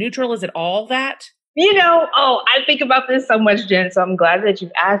bad? Is it neutral? Is it all that? I think about this so much, Jen, so I'm glad that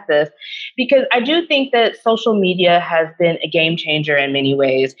you've asked this, because I do think that social media has been a game changer in many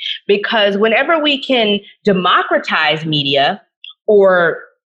ways, because whenever we can democratize media or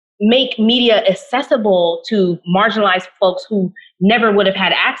make media accessible to marginalized folks who never would have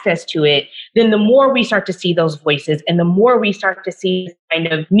had access to it, then the more we start to see those voices and the more we start to see kind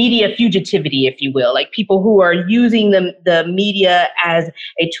of media fugitivity, if you will, like people who are using the media as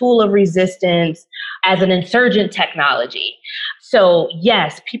a tool of resistance, as an insurgent technology. So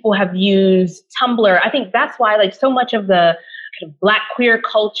yes, people have used Tumblr. I think that's why so much of the kind of Black queer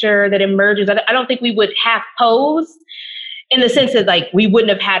culture that emerges, I don't think we would have posed in the sense that like we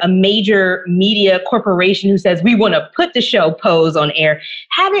wouldn't have had a major media corporation who says we want to put the show Pose on air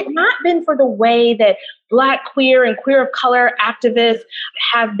had it not been for the way that Black, queer, and queer of color activists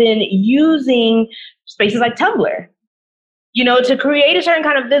have been using spaces like Tumblr, to create a certain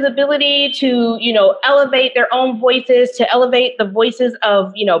kind of visibility, to, elevate their own voices, to elevate the voices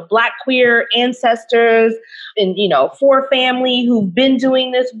of, Black queer ancestors and, for family who've been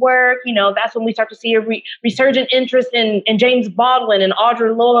doing this work. That's when we start to see a resurgent interest in James Baldwin and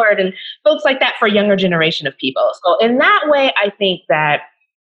Audre Lorde and folks like that for a younger generation of people. So in that way, I think that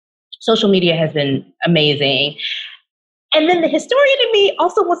social media has been amazing. And then the historian in me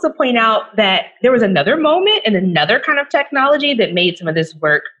also wants to point out that there was another moment and another kind of technology that made some of this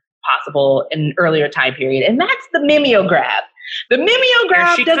work possible in an earlier time period, and that's the mimeograph. The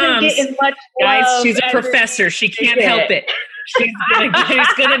mimeograph doesn't get as much love. Guys, she's a professor. She can't help it. She's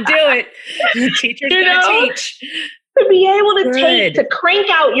gonna do it. The teacher's gonna teach. To be able to crank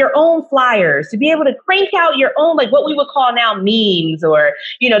out your own flyers, to be able to crank out your own, like what we would call now memes, or,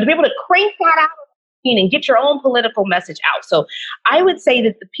 to be able to crank that out and get your own political message out. So I would say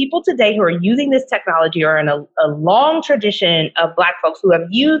that the people today who are using this technology are in a long tradition of Black folks who have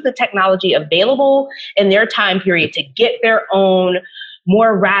used the technology available in their time period to get their own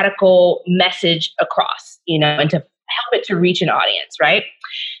more radical message across, and to help it to reach an audience, right?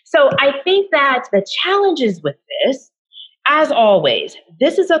 So I think that the challenges with this, as always,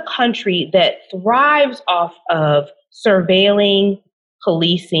 this is a country that thrives off of surveilling,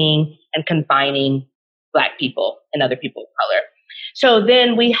 policing, and confining Black people and other people of color. So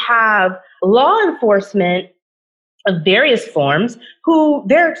then we have law enforcement of various forms who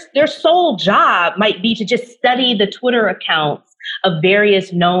their sole job might be to just study the Twitter accounts of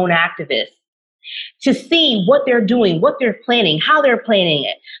various known activists to see what they're doing, what they're planning, how they're planning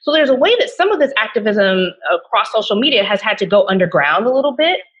it. So there's a way that some of this activism across social media has had to go underground a little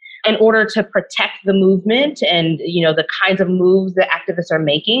bit in order to protect the movement and, the kinds of moves that activists are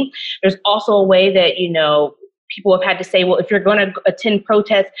making. There's also a way that, people have had to say, well, if you're going to attend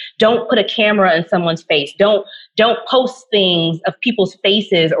protests, don't put a camera in someone's face. Don't post things of people's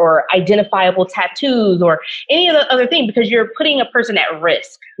faces or identifiable tattoos or any of the other thing, because you're putting a person at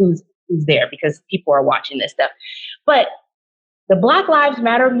risk who's there because people are watching this stuff. But the Black Lives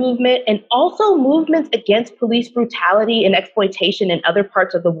Matter movement and also movements against police brutality and exploitation in other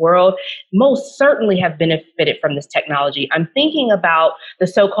parts of the world most certainly have benefited from this technology. I'm thinking about the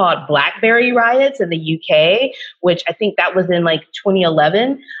so-called BlackBerry riots in the UK, which I think that was in like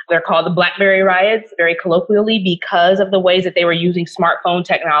 2011. They're called the BlackBerry riots very colloquially because of the ways that they were using smartphone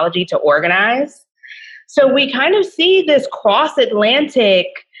technology to organize. So we kind of see this cross-Atlantic,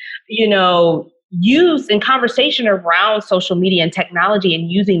 use and conversation around social media and technology and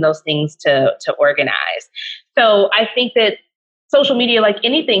using those things to organize. So I think that social media, like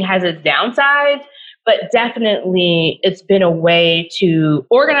anything, has its downsides, but definitely it's been a way to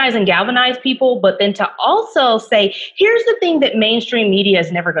organize and galvanize people, but then to also say, here's the thing that mainstream media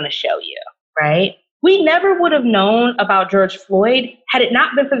is never going to show you, right? We never would have known about George Floyd had it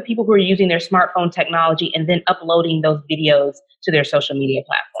not been for the people who are using their smartphone technology and then uploading those videos to their social media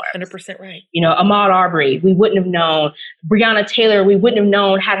platforms. 100% right. Ahmaud Arbery, we wouldn't have known. Breonna Taylor, we wouldn't have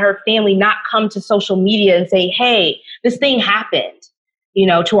known had her family not come to social media and say, hey, this thing happened,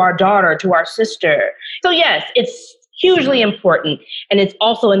 to our daughter, to our sister. So yes, it's hugely important. And it's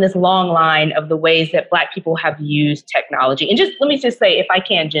also in this long line of the ways that Black people have used technology. And let me say, if I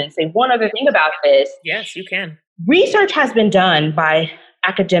can, Jen, say one other thing about this. Yes, you can. Research has been done by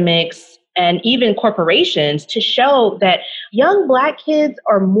academics and even corporations to show that young Black kids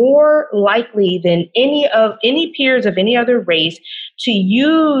are more likely than any peers of any other race to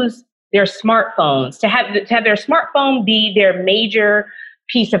use their smartphones, to have their smartphone be their major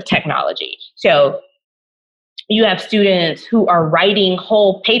piece of technology. So you have students who are writing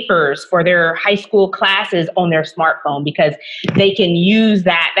whole papers for their high school classes on their smartphone because they can use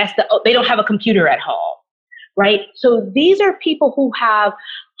that. They don't have a computer at home, right? So these are people who have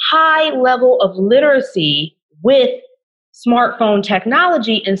high level of literacy with smartphone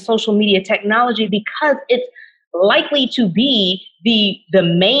technology and social media technology because it's likely to be the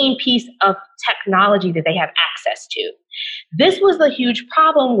main piece of technology that they have access to. This was the huge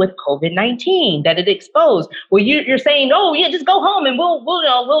problem with COVID-19 that it exposed. Well, you're saying, oh yeah, just go home and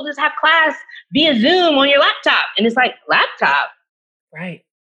we'll just have class via Zoom on your laptop. And it's like, laptop? Right.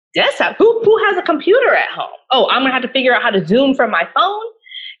 Desktop? Who has a computer at home? Oh, I'm gonna have to figure out how to Zoom from my phone,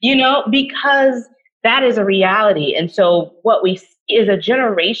 because that is a reality. And so what we see is a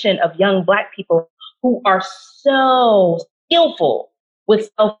generation of young Black people who are so skillful with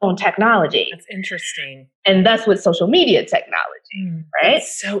cell phone technology. That's interesting. And that's with social media technology, right?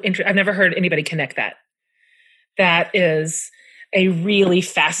 That's so interesting. I've never heard anybody connect that. That is a really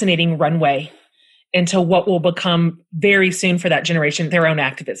fascinating runway into what will become very soon for that generation, their own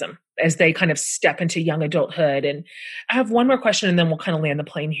activism as they kind of step into young adulthood. And I have one more question and then we'll kind of land the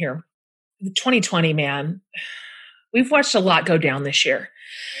plane here. 2020, man, we've watched a lot go down this year.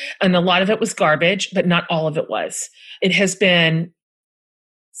 And a lot of it was garbage, but not all of it was. It has been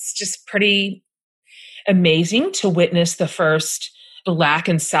just pretty amazing to witness the first Black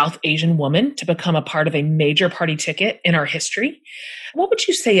and South Asian woman to become a part of a major party ticket in our history. What would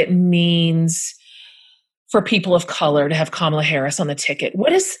you say it means for people of color to have Kamala Harris on the ticket? What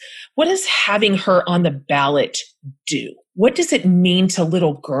does having her on the ballot do? What does it mean to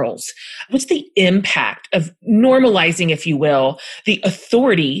little girls? What's the impact of normalizing, if you will, the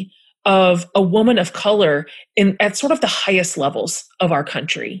authority of a woman of color at sort of the highest levels of our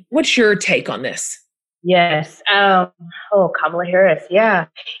country? What's your take on this? Yes. Kamala Harris. Yeah.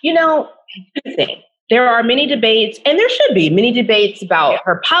 Here's the thing. There are many debates, and there should be many debates about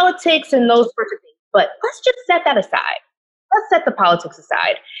her politics and those sorts of things. But let's just set that aside. Let's set the politics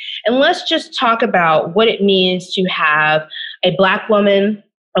aside. And let's just talk about what it means to have a Black woman,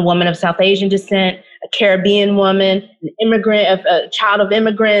 a woman of South Asian descent, a Caribbean woman, an immigrant, a child of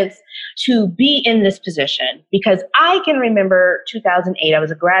immigrants, to be in this position. Because I can remember 2008, I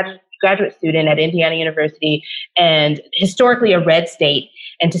was a graduate student at Indiana University, and historically a red state.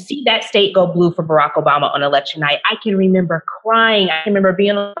 And to see that state go blue for Barack Obama on election night, I can remember crying. I can remember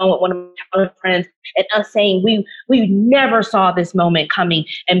being alone with one of my childhood friends and us saying we never saw this moment coming.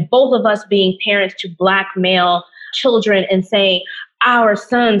 And both of us being parents to Black male children and saying our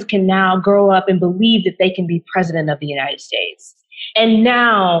sons can now grow up and believe that they can be president of the United States. And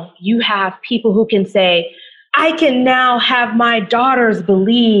now you have people who can say, I can now have my daughters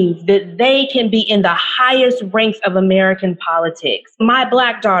believe that they can be in the highest ranks of American politics. My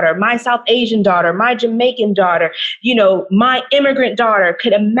Black daughter, my South Asian daughter, my Jamaican daughter, my immigrant daughter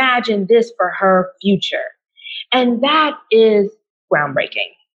could imagine this for her future. And that is groundbreaking.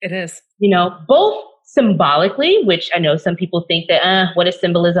 It is. Both symbolically, which I know some people think that, what is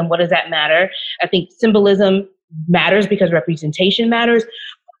symbolism? What does that matter? I think symbolism matters because representation matters.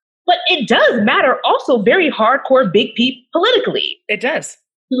 But it does matter also very hardcore, big peep politically. It does.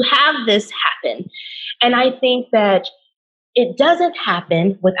 To have this happen. And I think that it doesn't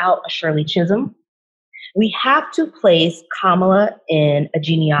happen without a Shirley Chisholm. We have to place Kamala in a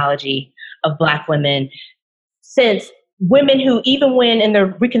genealogy of Black women, since women who, even when in the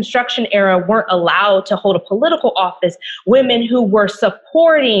Reconstruction era, weren't allowed to hold a political office, women who were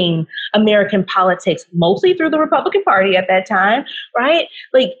supporting American politics, mostly through the Republican Party at that time, right?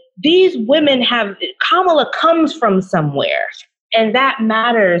 These women Kamala comes from somewhere. And that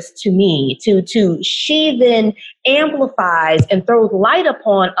matters to me, she then amplifies and throws light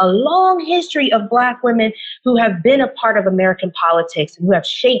upon a long history of Black women who have been a part of American politics and who have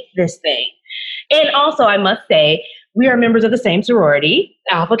shaped this thing. And also, I must say, we are members of the same sorority,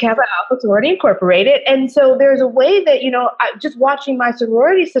 Alpha Kappa Alpha Sorority Incorporated. And so there's a way that, just watching my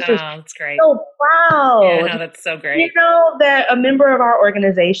sorority sisters, that's great. So proud. Yeah, no, that's so great. That a member of our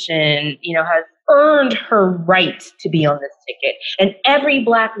organization, has earned her right to be on this ticket. And every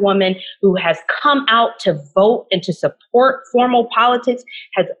Black woman who has come out to vote and to support formal politics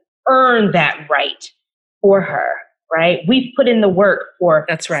has earned that right for her. Right? We've put in the work for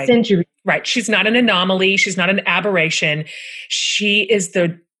centuries. Right. She's not an anomaly. She's not an aberration. She is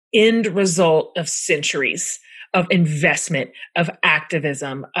the end result of centuries of investment, of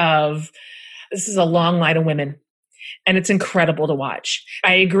activism, this is a long line of women. And it's incredible to watch.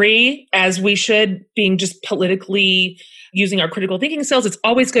 I agree, as we should, being just politically using our critical thinking skills. It's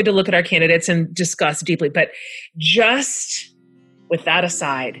always good to look at our candidates and discuss deeply. But just with that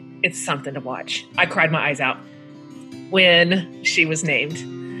aside, it's something to watch. I cried my eyes out when she was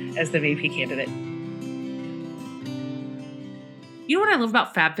named as the VP candidate. You know what I love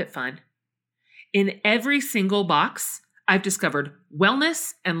about FabFitFun? In every single box, I've discovered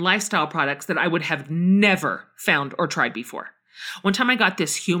wellness and lifestyle products that I would have never found or tried before. One time I got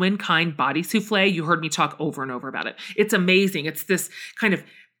this Humankind body souffle. You heard me talk over and over about it. It's amazing. It's this kind of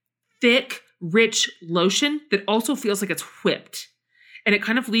thick, rich lotion that also feels like it's whipped. And it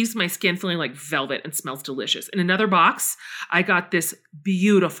kind of leaves my skin feeling like velvet and smells delicious. In another box, I got this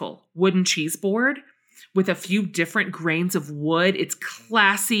beautiful wooden cheese board with a few different grains of wood. It's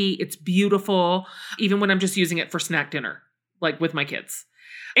classy. It's beautiful. Even when I'm just using it for snack dinner, like with my kids.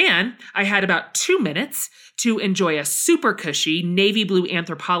 And I had about 2 minutes to enjoy a super cushy navy blue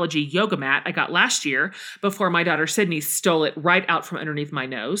Anthropologie yoga mat I got last year before my daughter Sydney stole it right out from underneath my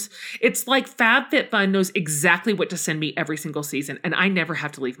nose. It's like FabFitFun knows exactly what to send me every single season, and I never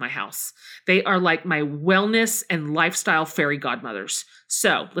have to leave my house. They are like my wellness and lifestyle fairy godmothers.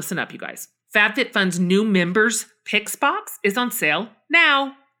 So listen up, you guys. FabFitFun's new members picks box is on sale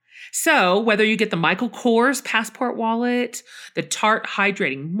now. So whether you get the Michael Kors Passport Wallet, the Tarte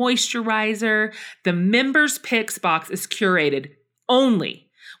Hydrating Moisturizer, the Members Picks box is curated only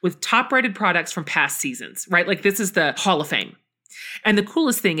with top-rated products from past seasons, right? Like this is the Hall of Fame. And the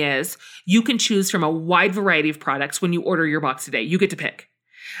coolest thing is you can choose from a wide variety of products when you order your box today. You get to pick.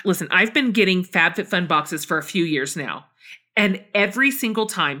 Listen, I've been getting FabFitFun boxes for a few years now. And every single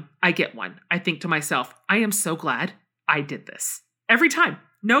time I get one, I think to myself, I am so glad I did this. Every time.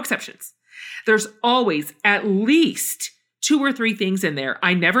 No exceptions. There's always at least 2 or 3 things in there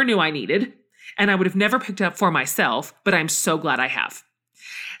I never knew I needed, and I would have never picked up for myself, but I'm so glad I have.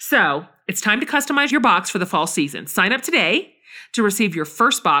 So it's time to customize your box for the fall season. Sign up today to receive your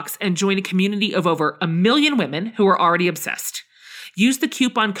first box and join a community of over 1 million women who are already obsessed. Use the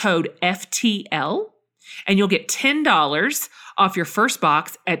coupon code FTL, and you'll get $10 off your first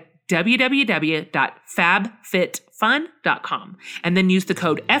box at www.fabfitfun.com, and then use the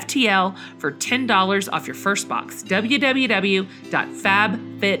code FTL for $10 off your first box.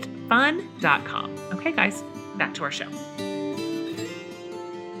 www.fabfitfun.com. Okay, guys, back to our show.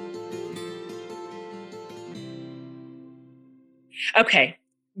 Okay,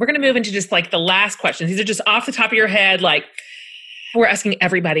 we're going to move into just like the last questions. These are just off the top of your head, like we're asking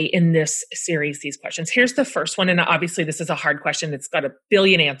everybody in this series these questions. Here's the first one, and obviously this is a hard question. It's got a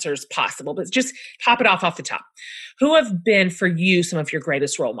billion answers possible, but just pop it off the top. Who have been for you some of your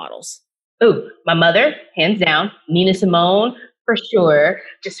greatest role models? Ooh, my mother, hands down. Nina Simone, for sure.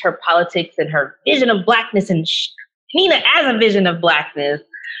 Just her politics and her vision of Blackness, and Nina as a vision of Blackness,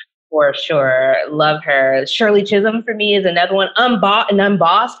 for sure. Love her. Shirley Chisholm for me is another one. Unbought and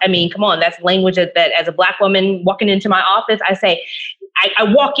unbossed. I mean, come on, that's language that as a Black woman walking into my office, I say, I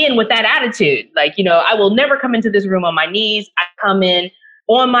walk in with that attitude. Like, I will never come into this room on my knees. I come in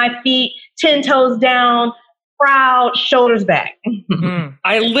on my feet, 10 toes down, proud, shoulders back.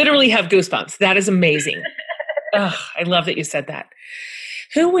 I literally have goosebumps. That is amazing. I love that you said that.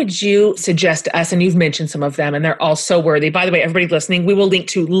 Who would you suggest to us? And you've mentioned some of them, and they're all so worthy. By the way, everybody listening, we will link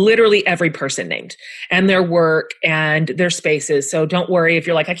to literally every person named and their work and their spaces. So don't worry if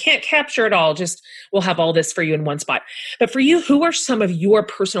you're like, I can't capture it all. Just we'll have all this for you in one spot. But for you, who are some of your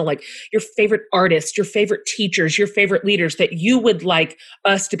personal, like your favorite artists, your favorite teachers, your favorite leaders that you would like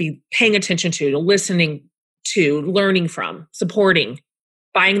us to be paying attention to listening to, learning from, supporting,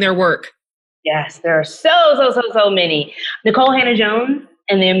 buying their work? Yes, there are so many. Nicole Hannah-Jones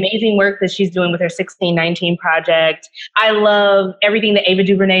and the amazing work that she's doing with her 1619 project. I love everything that Ava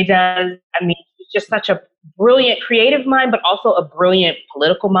DuVernay does. I mean, she's just such a brilliant creative mind, but also a brilliant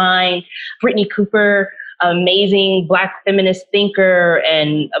political mind. Brittany Cooper, amazing Black feminist thinker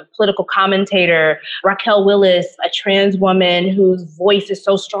and a political commentator. Raquel Willis, a trans woman whose voice is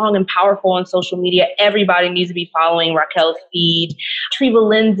so strong and powerful on social media. Everybody needs to be following Raquel's feed. Treva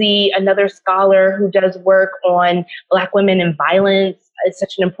Lindsay, another scholar who does work on Black women and violence. It's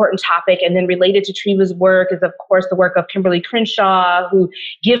such an important topic. And then related to Treva's work is, of course, the work of Kimberly Crenshaw, who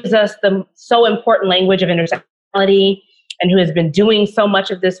gives us the so important language of intersectionality and who has been doing so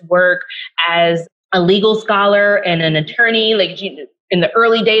much of this work as a legal scholar and an attorney, like in the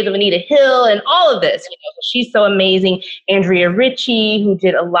early days of Anita Hill and all of this. So she's so amazing. Andrea Ritchie, who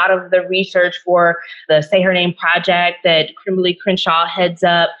did a lot of the research for the Say Her Name project that Kimberly Crenshaw heads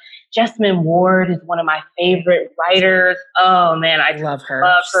up. Jessamine Ward is one of my favorite writers. Oh man, I love her.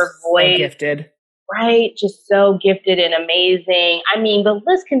 Love her voice. So gifted. Right? Just so gifted and amazing. I mean, the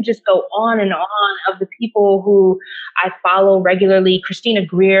list can just go on and on of the people who I follow regularly. Christina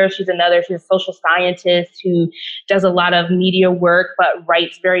Greer, she's a social scientist who does a lot of media work, but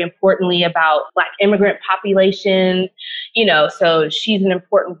writes very importantly about Black immigrant populations. So she's an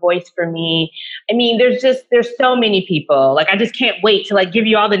important voice for me. I mean, there's so many people. Like, I just can't wait to give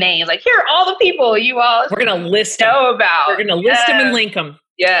you all the names. Like, here are all the people you all We're going to list know about. We're going to list them and link them.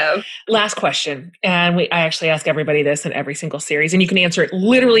 Yeah. Last question. And I actually ask everybody this in every single series, and you can answer it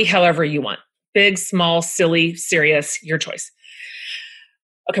literally however you want. Big, small, silly, serious, your choice.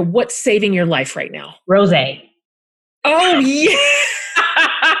 Okay, what's saving your life right now? Rosé. Oh, yeah.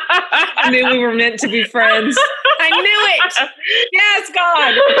 I knew we were meant to be friends. I knew it. Yes,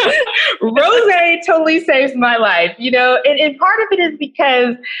 God. Rosé totally saves my life, and part of it is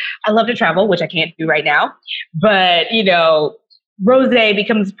because I love to travel, which I can't do right now. But, Rosé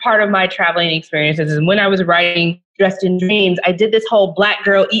becomes part of my traveling experiences. And when I was writing Dressed in Dreams, I did this whole Black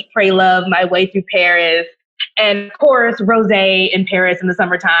girl eat, pray, love my way through Paris. And of course, rosé in Paris in the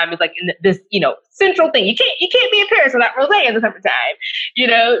summertime is like this, central thing. You can't be in Paris without rosé in the summertime,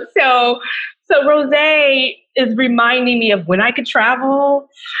 So rosé is reminding me of when I could travel,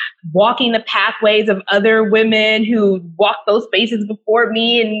 walking the pathways of other women who walked those spaces before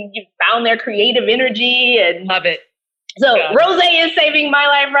me and found their creative energy. And love it. So rosé is saving my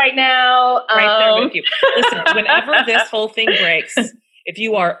life right now. Right there with you. Listen, whenever this whole thing breaks, if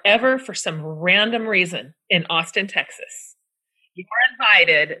you are ever, for some random reason, in Austin, Texas, you are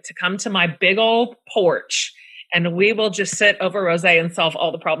invited to come to my big old porch, and we will just sit over rosé and solve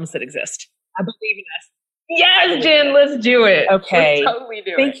all the problems that exist. I believe in us. Yes, Jen, let's do it. Okay. Let's totally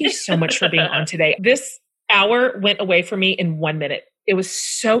do it. Thank you so much for being on today. This hour went away from me in 1 minute. It was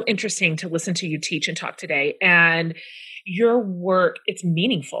so interesting to listen to you teach and talk today. And your work, it's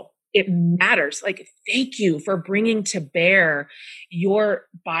meaningful. It matters. Like, thank you for bringing to bear your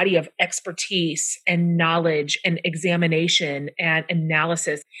body of expertise and knowledge and examination and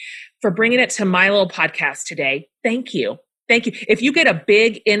analysis, for bringing it to my little podcast today. Thank you. Thank you. If you get a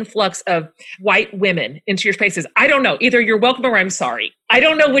big influx of white women into your spaces, I don't know. Either you're welcome or I'm sorry. I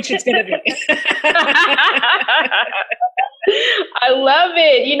don't know which it's going to be. I love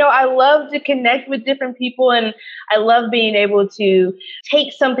it. I love to connect with different people, and I love being able to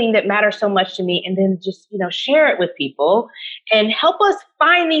take something that matters so much to me and then just, share it with people and help us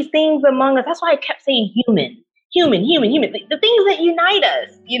find these things among us. That's why I kept saying human, the things that unite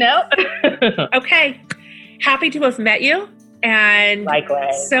us, Okay. Happy to have met you. And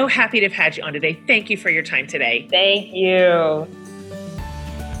likewise. So happy to have had you on today. Thank you for your time today. Thank you.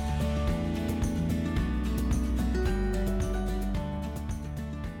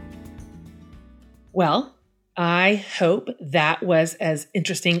 Well, I hope that was as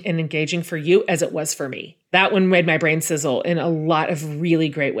interesting and engaging for you as it was for me. That one made my brain sizzle in a lot of really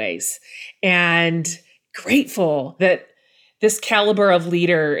great ways. And grateful that this caliber of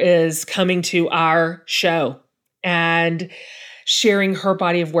leader is coming to our show and sharing her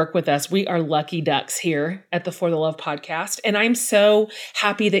body of work with us. We are lucky ducks here at the For the Love podcast. And I'm so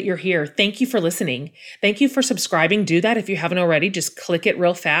happy that you're here. Thank you for listening. Thank you for subscribing. Do that if you haven't already. Just click it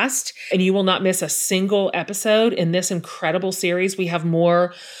real fast and you will not miss a single episode in this incredible series. We have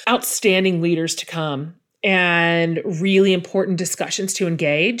more outstanding leaders to come and really important discussions to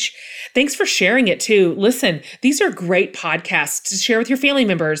engage. Thanks for sharing it too. Listen, these are great podcasts to share with your family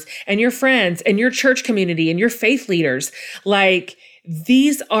members and your friends and your church community and your faith leaders. Like,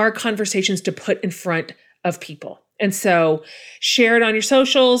 these are conversations to put in front of people. And so share it on your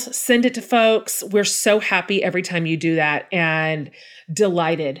socials, send it to folks. We're so happy every time you do that and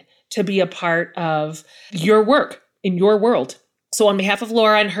delighted to be a part of your work in your world. So on behalf of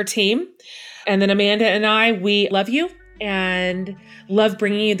Laura and her team, and then Amanda and I, we love you and love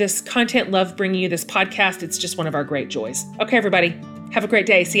bringing you this content, love bringing you this podcast. It's just one of our great joys. Okay, everybody, have a great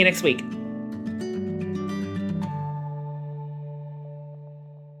day. See you next week.